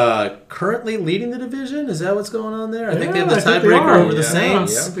Bay currently leading the division. Is that what's going on there? I think they have the tiebreaker over the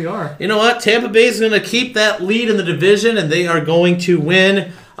Saints. Yeah, they are. You know what? Tampa Bay is going to keep that lead in the division, and they are going to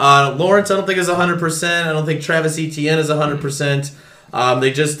win. Lawrence, I don't think is 100%. I don't think Travis Etienne is 100%.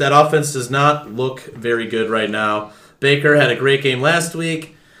 That offense does not look very good right now. Baker had a great game last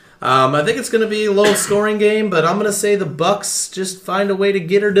week. I think it's going to be a low-scoring game, but I'm going to say the Bucks just find a way to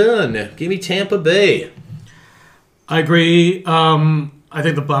get her done. Give me Tampa Bay. I agree. I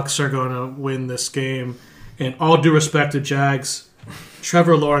think the Bucks are going to win this game. And all due respect to Jags,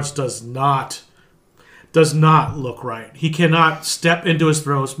 Trevor Lawrence does not look right. He cannot step into his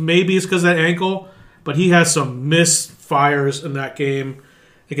throws. Maybe it's because of that ankle, but he has some misfires in that game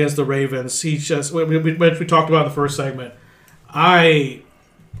against the Ravens. He just, we talked about in the first segment. I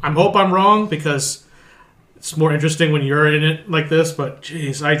hope I'm wrong because it's more interesting when you're in it like this. But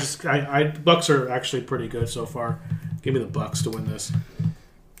geez, Bucks are actually pretty good so far. Give me the Bucks to win this.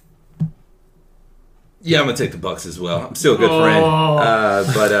 Yeah, I'm gonna take the Bucks as well. I'm still a good friend,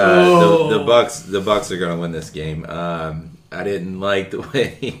 but the Bucks are gonna win this game. I didn't like the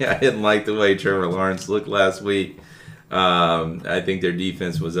way Trevor Lawrence looked last week. I think their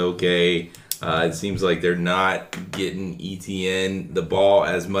defense was okay. It seems like they're not getting ETN the ball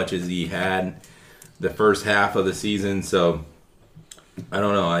as much as he had the first half of the season. So I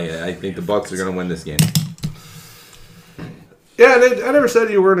don't know. I think the Bucks are gonna win this game. Yeah, I never said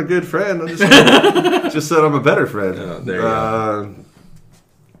you weren't a good friend. I just said I'm a better friend. Oh, there you go.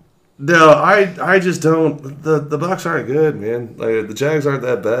 No, I just don't. The Bucs aren't good, man. Like, the Jags aren't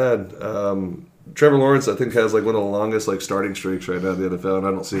that bad. Trevor Lawrence, I think, has like one of the longest starting streaks right now in the NFL, and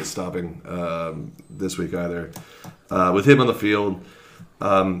I don't see it stopping this week either. With him on the field,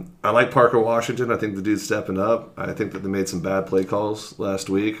 I like Parker Washington. I think the dude's stepping up. I think that they made some bad play calls last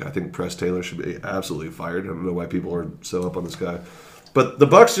week. I think Press Taylor should be absolutely fired. I don't know why people are so up on this guy. But the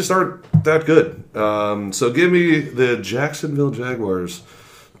Bucs just aren't that good. So give me the Jacksonville Jaguars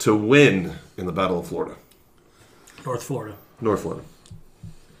to win in the Battle of Florida. North Florida. North Florida.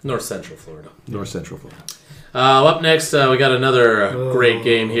 North Central Florida. North Central Florida. Up next, we got another great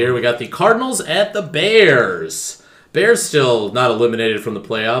game here. We got the Cardinals at the Bears. Bears still not eliminated from the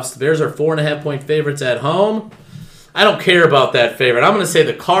playoffs. The Bears are 4.5-point favorites at home. I don't care about that favorite. I'm going to say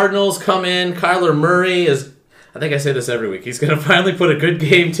the Cardinals come in. Kyler Murray is, I think I say this every week, he's going to finally put a good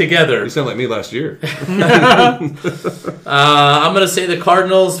game together. You sound like me last year. I'm going to say the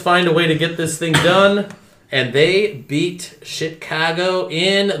Cardinals find a way to get this thing done, and they beat Chicago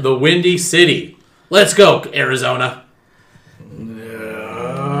in the Windy City. Let's go, Arizona.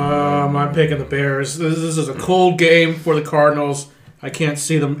 I'm picking the Bears. This is a cold game for the Cardinals. I can't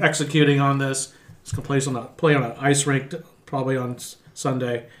see them executing on this. It's going to play on an ice rink probably on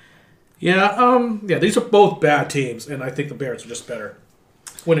Sunday. Yeah, these are both bad teams, and I think the Bears are just better.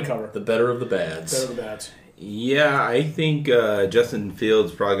 Win and cover. The better of the bads. Better of the bads. Yeah, I think Justin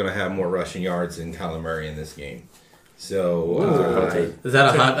Fields probably going to have more rushing yards than Kyler Murray in this game. So is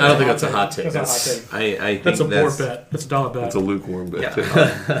that a hot? I don't think that's a hot take. That's a hot take. I think that's a board bet. That's a dollar bet. It's a lukewarm bet.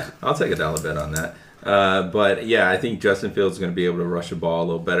 Yeah. I'll take a dollar bet on that. But yeah, I think Justin Fields is going to be able to rush the ball a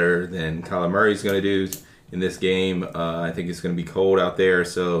little better than Kyler Murray's going to do in this game. I think it's going to be cold out there,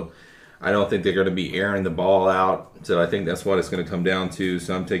 so I don't think they're going to be airing the ball out. So I think that's what it's going to come down to.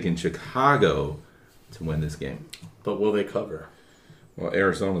 So I'm taking Chicago to win this game. But will they cover? Well,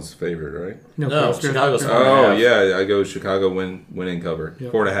 Arizona's favored, right? No, Chicago's 4.5. Oh, yeah, I go Chicago win and cover.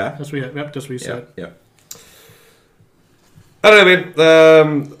 Yep. 4.5? That's what you said. Yep. I don't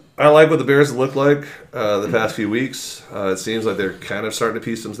know, man. I like what the Bears look like the past few weeks. It seems like they're kind of starting to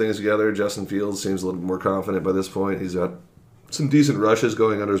piece some things together. Justin Fields seems a little more confident by this point. He's got some decent rushes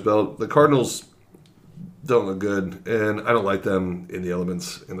going under his belt. The Cardinals don't look good, and I don't like them in the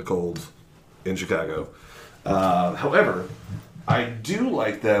elements, in the cold, in Chicago. However, I do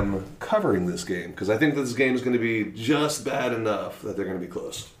like them covering this game because I think this game is going to be just bad enough that they're going to be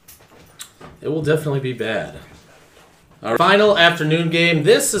close. It will definitely be bad. Our final afternoon game.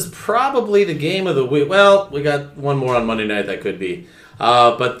 This is probably the game of the week. Well, we got one more on Monday night that could be.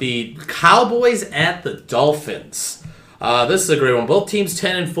 But the Cowboys at the Dolphins. This is a great one. Both teams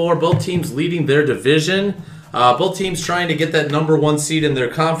 10-4. Both teams leading their division. Both teams trying to get that number one seed in their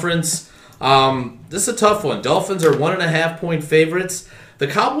conference. This is a tough one. Dolphins are 1.5-point favorites. The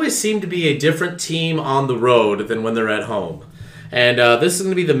Cowboys seem to be a different team on the road than when they're at home. And this is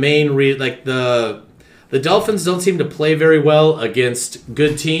going to be the main reason. The Dolphins don't seem to play very well against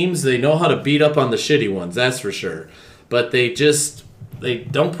good teams. They know how to beat up on the shitty ones, that's for sure. But they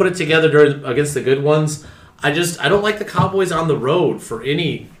don't put it together against the good ones. I don't like the Cowboys on the road for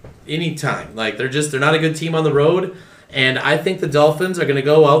any time. They're not a good team on the road. And I think the Dolphins are going to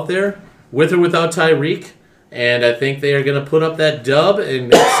go out there with or without Tyreek, and I think they are going to put up that dub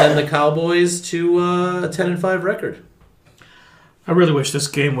and send the Cowboys to a 10-5 record. I really wish this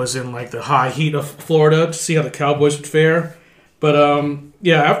game was in the high heat of Florida to see how the Cowboys would fare. But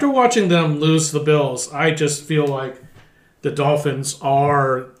after watching them lose to the Bills, I just feel like the Dolphins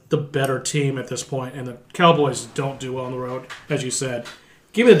are the better team at this point, and the Cowboys don't do well on the road, as you said.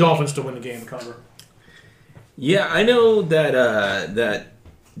 Give me the Dolphins to win the game and cover. Yeah, I know that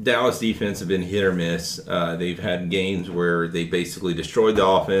Dallas defense have been hit or miss. They've had games where they basically destroyed the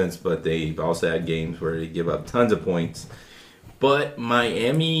offense, but they've also had games where they give up tons of points. But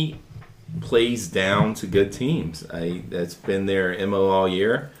Miami plays down to good teams. That's been their MO all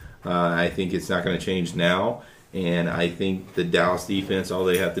year. I think it's not going to change now. And I think the Dallas defense, all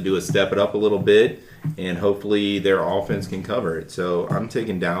they have to do is step it up a little bit, and hopefully their offense can cover it. So I'm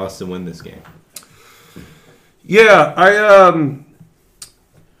taking Dallas to win this game. Yeah,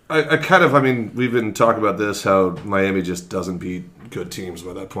 I kind of, I mean, we've been talking about this, how Miami just doesn't beat good teams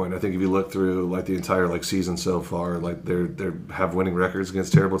by that point. I think if you look through like the entire like season so far, like they have winning records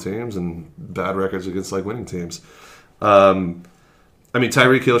against terrible teams and bad records against like winning teams. I mean,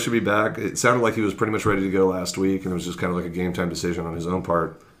 Tyreek Hill should be back. It sounded like he was pretty much ready to go last week, and it was just kind of like a game time decision on his own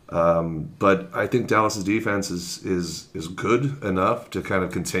part. But I think Dallas's defense is good enough to kind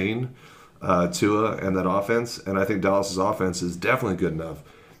of contain Tua and that offense, and I think Dallas's offense is definitely good enough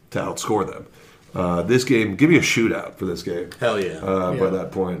to outscore them. This game, give me a shootout for this game. Hell yeah. By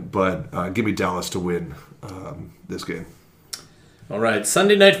that point, but give me Dallas to win this game. All right,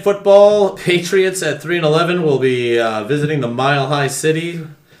 Sunday Night Football. Patriots at 3-11 will be visiting the Mile High City,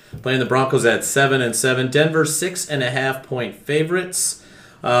 playing the Broncos at 7-7. Denver 6.5-point favorites.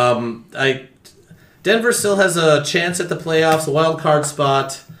 Denver still has a chance at the playoffs, a wild card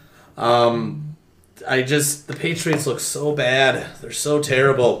spot. The Patriots look so bad. They're so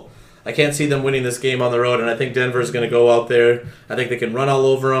terrible. I can't see them winning this game on the road, and I think Denver's going to go out there. I think they can run all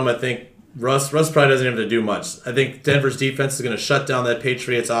over them. I think Russ probably doesn't have to do much. I think Denver's defense is going to shut down that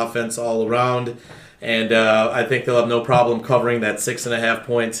Patriots offense all around, and I think they'll have no problem covering that 6.5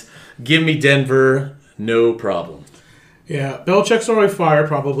 points. Give me Denver, no problem. Yeah, Belichick's already fired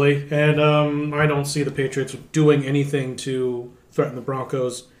probably, and I don't see the Patriots doing anything to threaten the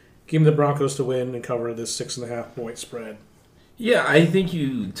Broncos. Give me the Broncos to win and cover this 6.5 point spread. Yeah, I think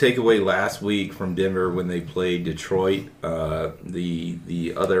you take away last week from Denver when they played Detroit.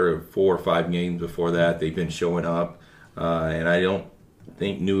 The other 4 or 5 games before that, they've been showing up, and I don't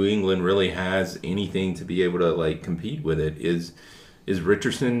think New England really has anything to be able to like compete with it. Is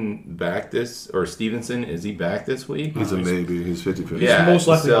Richardson back or Stevenson? Is he back this week? He's a maybe. He's 50-50. Yeah, most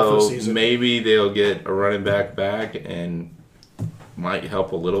likely out for the so season. maybe they'll get a running back and might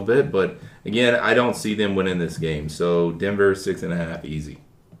help a little bit, but again, I don't see them winning this game. So Denver 6.5 easy.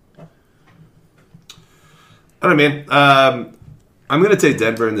 I don't know, man. I'm going to take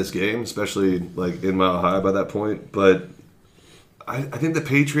Denver in this game, especially like in Mile High by that point. But I think the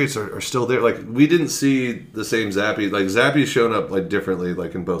Patriots are still there. Like we didn't see the same Zappy. Like Zappy's shown up like differently,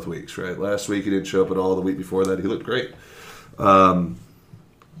 like in both weeks, right? Last week he didn't show up at all. The week before that he looked great. I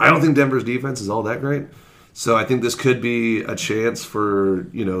don't think Denver's defense is all that great. So I think this could be a chance for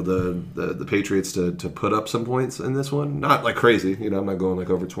the Patriots to put up some points in this one. Not like crazy, I'm not going like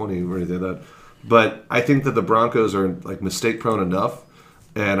over 20 or anything like that. But I think that the Broncos are like mistake prone enough,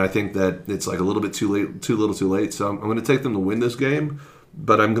 and I think that it's like a little bit too little too late. So I'm going to take them to win this game,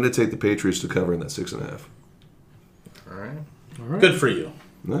 but I'm going to take the Patriots to cover in that 6.5. All right. Good for you.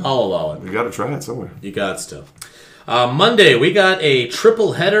 Yeah. I'll allow it. You got to try it somewhere. You got to. Monday, we got a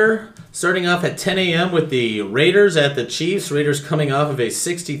triple header starting off at 10 a.m. with the Raiders at the Chiefs. Raiders coming off of a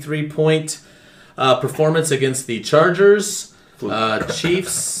 63-point performance against the Chargers.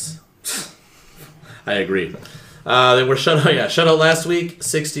 Chiefs, I agree. They were shut out last week,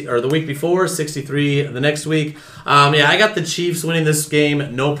 the week before, 63 the next week. I got the Chiefs winning this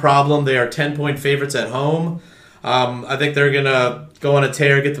game, no problem. They are 10-point favorites at home. I think they're gonna go on a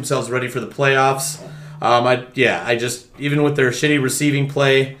tear, get themselves ready for the playoffs. I just even with their shitty receiving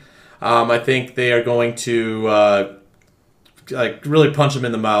play, I think they are going to really punch them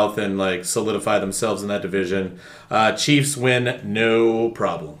in the mouth and like solidify themselves in that division. Chiefs win, no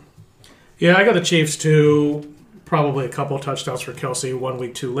problem. Yeah, I got the Chiefs too. Probably a couple touchdowns for Kelsey 1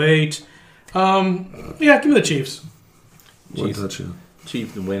 week too late. Give me the Chiefs. One touchdown.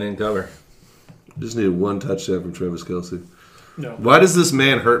 Chiefs to win and cover. Just needed one touchdown from Travis Kelce. No. Why does this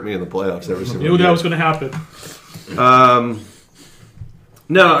man hurt me in the playoffs every single Knew year? that was going to happen.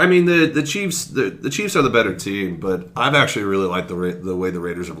 No, I mean the Chiefs. The Chiefs are the better team, but I've actually really liked the way the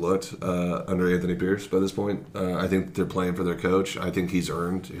Raiders have looked under Anthony Pierce. By this point, I think they're playing for their coach. I think he's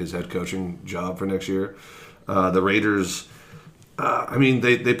earned his head coaching job for next year. The Raiders.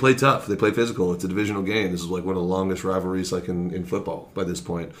 They play tough. They play physical. It's a divisional game. This is like one of the longest rivalries like in football by this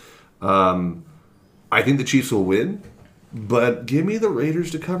point. I think the Chiefs will win, but give me the Raiders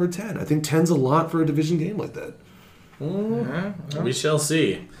to cover 10. I think 10's a lot for a division game like that. We shall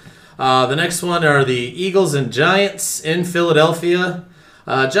see. The next one are the Eagles and Giants in Philadelphia.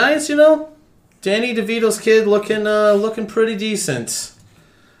 Giants, Danny DeVito's kid looking pretty decent.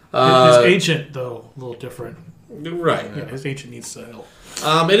 His agent, though, a little different. Right. Yeah, his agent needs help.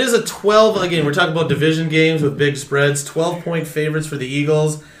 It is a 12, again, we're talking about division games with big spreads, 12-point favorites for the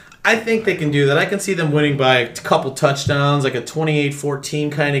Eagles. I think they can do that. I can see them winning by a couple touchdowns, like a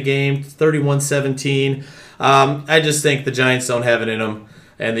 28-14 kind of game, 31-17. I just think the Giants don't have it in them,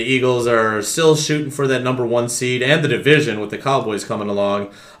 and the Eagles are still shooting for that number 1 seed and the division with the Cowboys coming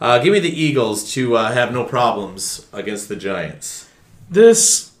along. Give me the Eagles to have no problems against the Giants.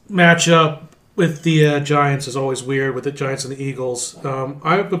 This matchup with the Giants is always weird with the Giants and the Eagles.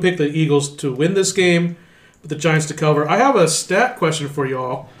 I would pick the Eagles to win this game, but the Giants to cover. I have a stat question for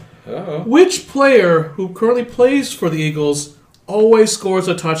y'all. Uh-oh. Which player who currently plays for the Eagles always scores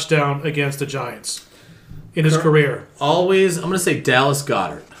a touchdown against the Giants in his career? Always, I'm going to say Dallas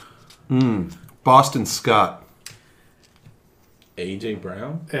Goedert. Boston Scott. A.J.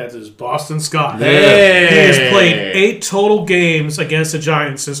 Brown? That is Boston Scott. Hey! He has played 8 total games against the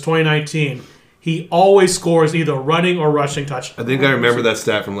Giants since 2019. He always scores either running or rushing touchdown. I think I remember that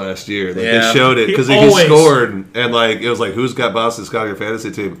stat from last year. Like, Yeah. They showed it because He he always- scored, and it was like, who's got Boston Scott on your fantasy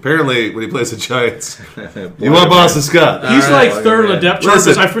team? Apparently, when he plays the Giants, you want Boston Scott. He's All right. like third on the depth chart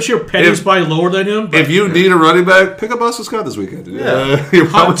Listen, because I'm for sure Penny's if- probably lower than him. But If you need a running back, pick up Boston Scott this weekend. Yeah. You're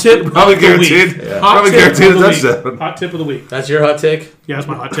hot tip probably of the guaranteed. week. Yeah. Hot Probably tip guaranteed of a the week. touchdown. Hot tip of the week. That's your hot take? Yeah, that's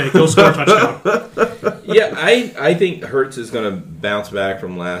my hot take. He'll score a touchdown. Yeah, I think Hurts is going to bounce back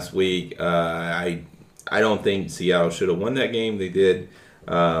from last week. I don't think Seattle should have won that game. They did.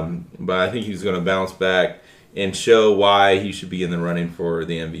 But I think he's going to bounce back and show why he should be in the running for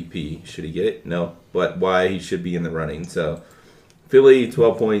the MVP. Should he get it? No. But why he should be in the running. So, Philly,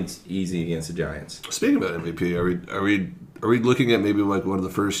 12 points, easy against the Giants. Speaking about MVP, are we looking at maybe like one of the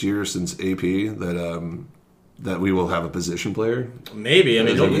first years since AP that we will have a position player? Maybe. I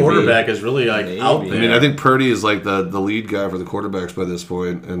mean, no Maybe. quarterback is really out Maybe. there. I mean, I think Purdy is like the lead guy for the quarterbacks by this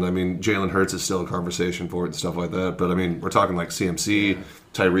point, and I mean Jalen Hurts is still a conversation for it and stuff like that. But I mean, we're talking like CMC,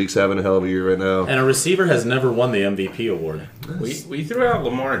 Tyreek's having a hell of a year right now. And a receiver has never won the MVP award. We threw out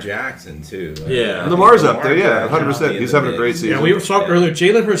Lamar Jackson, too. Yeah. Lamar's up there, yeah, Jackson 100%. will be in He's the having a mix. great season. Yeah, we talked earlier.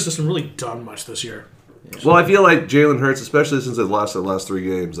 Jalen Hurts hasn't really done much this year. Well, I feel like Jalen Hurts, especially since they lost their last 3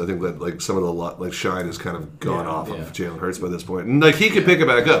 games, I think that like some of the shine has kind of gone off of Jalen Hurts by this point, and like he could pick it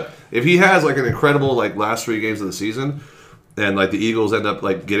back up if he has like an incredible like last 3 games of the season, and like the Eagles end up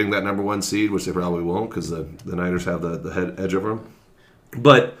like getting that number 1 seed, which they probably won't because the Niners have the head edge over them.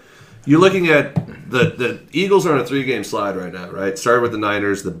 But you're looking at the Eagles are on a 3-game slide right now, right? Started with the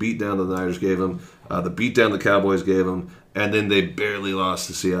Niners, the beatdown the Niners gave them, the beatdown the Cowboys gave them, and then they barely lost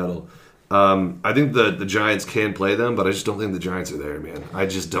to Seattle. I think the Giants can play them, but I just don't think the Giants are there, man. I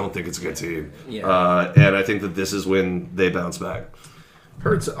just don't think it's a good team. Yeah. And I think that this is when they bounce back.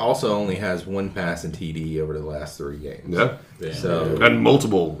 Hurts also only has 1 pass in TD over the last 3 games. Yeah. So And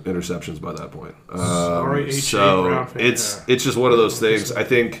multiple interceptions by that point. Sorry, H.A. So Brown fan. it's just one of those things. I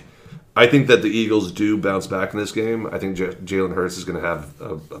think that the Eagles do bounce back in this game. I think Jalen Hurts is going to have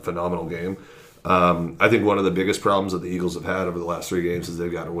a phenomenal game. I think one of the biggest problems that the Eagles have had over the last 3 games is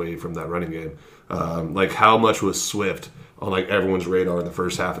they've got away from that running game. Like how much was Swift on like everyone's radar in the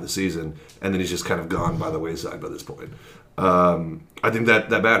first half of the season, and then he's just kind of gone by the wayside by this point. I think that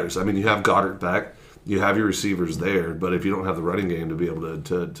matters. I mean, you have Goddard back, you have your receivers there, but if you don't have the running game to be able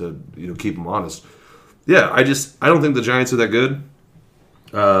to keep them honest, I don't think the Giants are that good.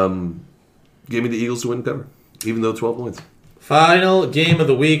 Give me the Eagles to win and cover, even though 12 points. Final game of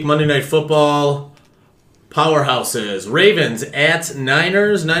the week, Monday Night Football. Powerhouses. Ravens at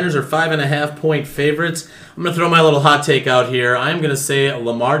Niners. Niners are 5.5-point favorites. I'm going to throw my little hot take out here. I'm going to say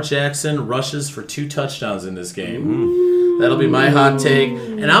Lamar Jackson rushes for 2 touchdowns in this game. That'll be my hot take.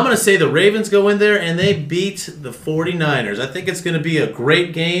 And I'm going to say the Ravens go in there and they beat the 49ers. I think it's going to be a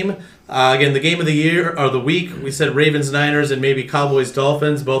great game. Again, the game of the year or the week, we said Ravens, Niners, and maybe Cowboys,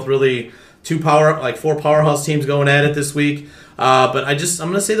 Dolphins. Both really 4 powerhouse teams going at it this week. But I'm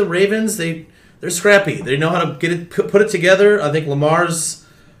going to say the Ravens, they're scrappy. They know how to put it together. I think Lamar's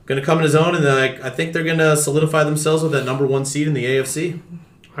going to come in his own, and I think they're going to solidify themselves with that number 1 seed in the AFC.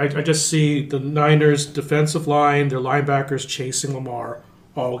 I just see the Niners' defensive line, their linebackers chasing Lamar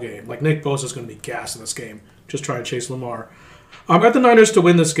all game. Like Nick Bosa's going to be gassed in this game, just trying to chase Lamar. I've got the Niners to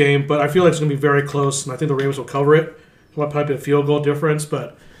win this game, but I feel like it's going to be very close, and I think the Ravens will cover it. It'll probably be a field goal difference,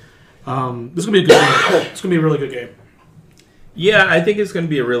 but this is going to be a good game. It's going to be a really good game. yeah, I think it's going to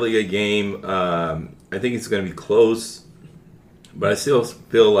be a really good game. I think it's going to be close. But I still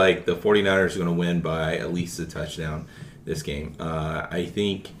feel like the 49ers are going to win by at least a touchdown this game. I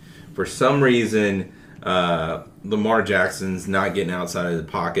think for some reason Lamar Jackson's not getting outside of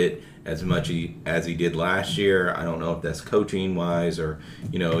the pocket as much as he did last year. I don't know if that's coaching wise or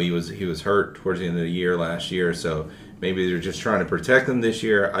he was hurt towards the end of the year last year, so maybe they're just trying to protect him this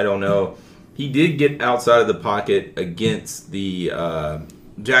year. I don't know. He did get outside of the pocket against the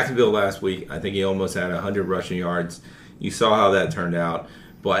Jacksonville last week. I think he almost had 100 rushing yards. You saw how that turned out.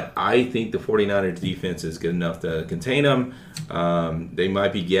 But I think the 49ers defense is good enough to contain them. They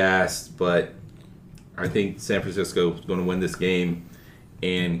might be gassed, but I think San Francisco is going to win this game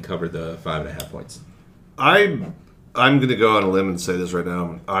and cover the 5.5 points. I'm going to go on a limb and say this right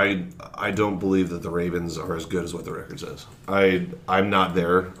now. I don't believe that the Ravens are as good as what the record says. I'm not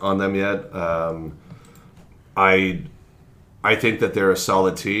there on them yet. I think that they're a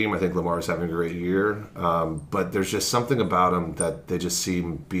solid team. I think Lamar's having a great year. But there's just something about them that they just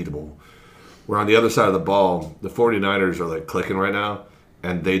seem beatable. Where on the other side of the ball, the 49ers are like clicking right now,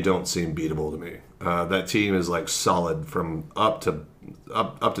 and they don't seem beatable to me. That team is like solid from up to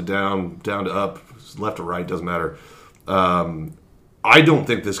down to up, left to right, doesn't matter. I don't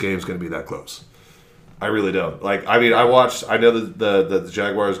think this game's going to be that close. I really don't. I know that the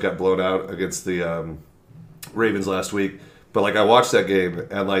Jaguars got blown out against the Ravens last week, but I watched that game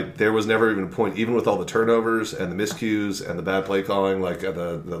and there was never even a point, even with all the turnovers and the miscues and the bad play calling, at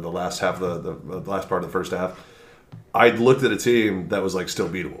the last half of the last part of the first half. I looked at a team that was still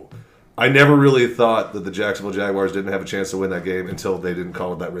beatable. I never really thought that the Jacksonville Jaguars didn't have a chance to win that game until they didn't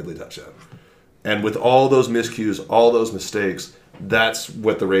call that Ridley touchdown. And with all those miscues, all those mistakes, that's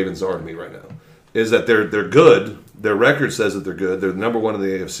what the Ravens are to me right now. Is that they're good. Their record says that they're good. They're number one in the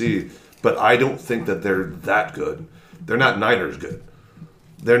AFC. But I don't think that they're that good. They're not Niners good.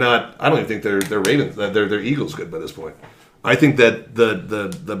 They're not. I don't even think they're Ravens. They're Eagles good by this point. I think that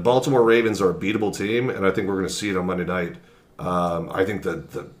the Baltimore Ravens are a beatable team, and I think we're going to see it on Monday night. I think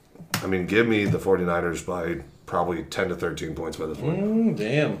give me the 49ers by probably 10 to 13 points by this point.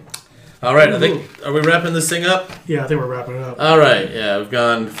 Damn. All right, are we wrapping this thing up? Yeah, I think we're wrapping it up. All right, yeah, we've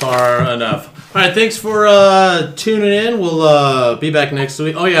gone far enough. All right, thanks for tuning in. We'll be back next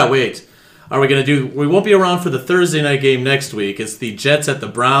week. Oh, yeah, wait. We won't be around for the Thursday night game next week. It's the Jets at the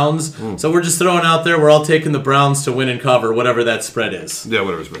Browns. So we're just throwing out there, we're all taking the Browns to win and cover, whatever that spread is. Yeah,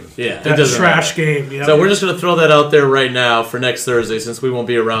 whatever spread is. Yeah, that trash game. Yeah. So we're just going to throw that out there right now for next Thursday since we won't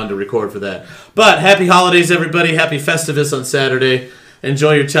be around to record for that. But happy holidays, everybody. Happy Festivus on Saturday.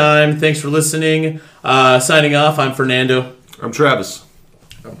 Enjoy your time. Thanks for listening. Signing off, I'm Fernando. I'm Travis.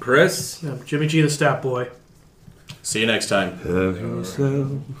 I'm Chris. Yeah, Jimmy G, the stat boy. See you next time. Have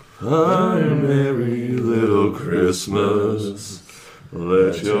yourself a merry little Christmas.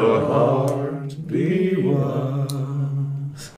 Let your heart be one.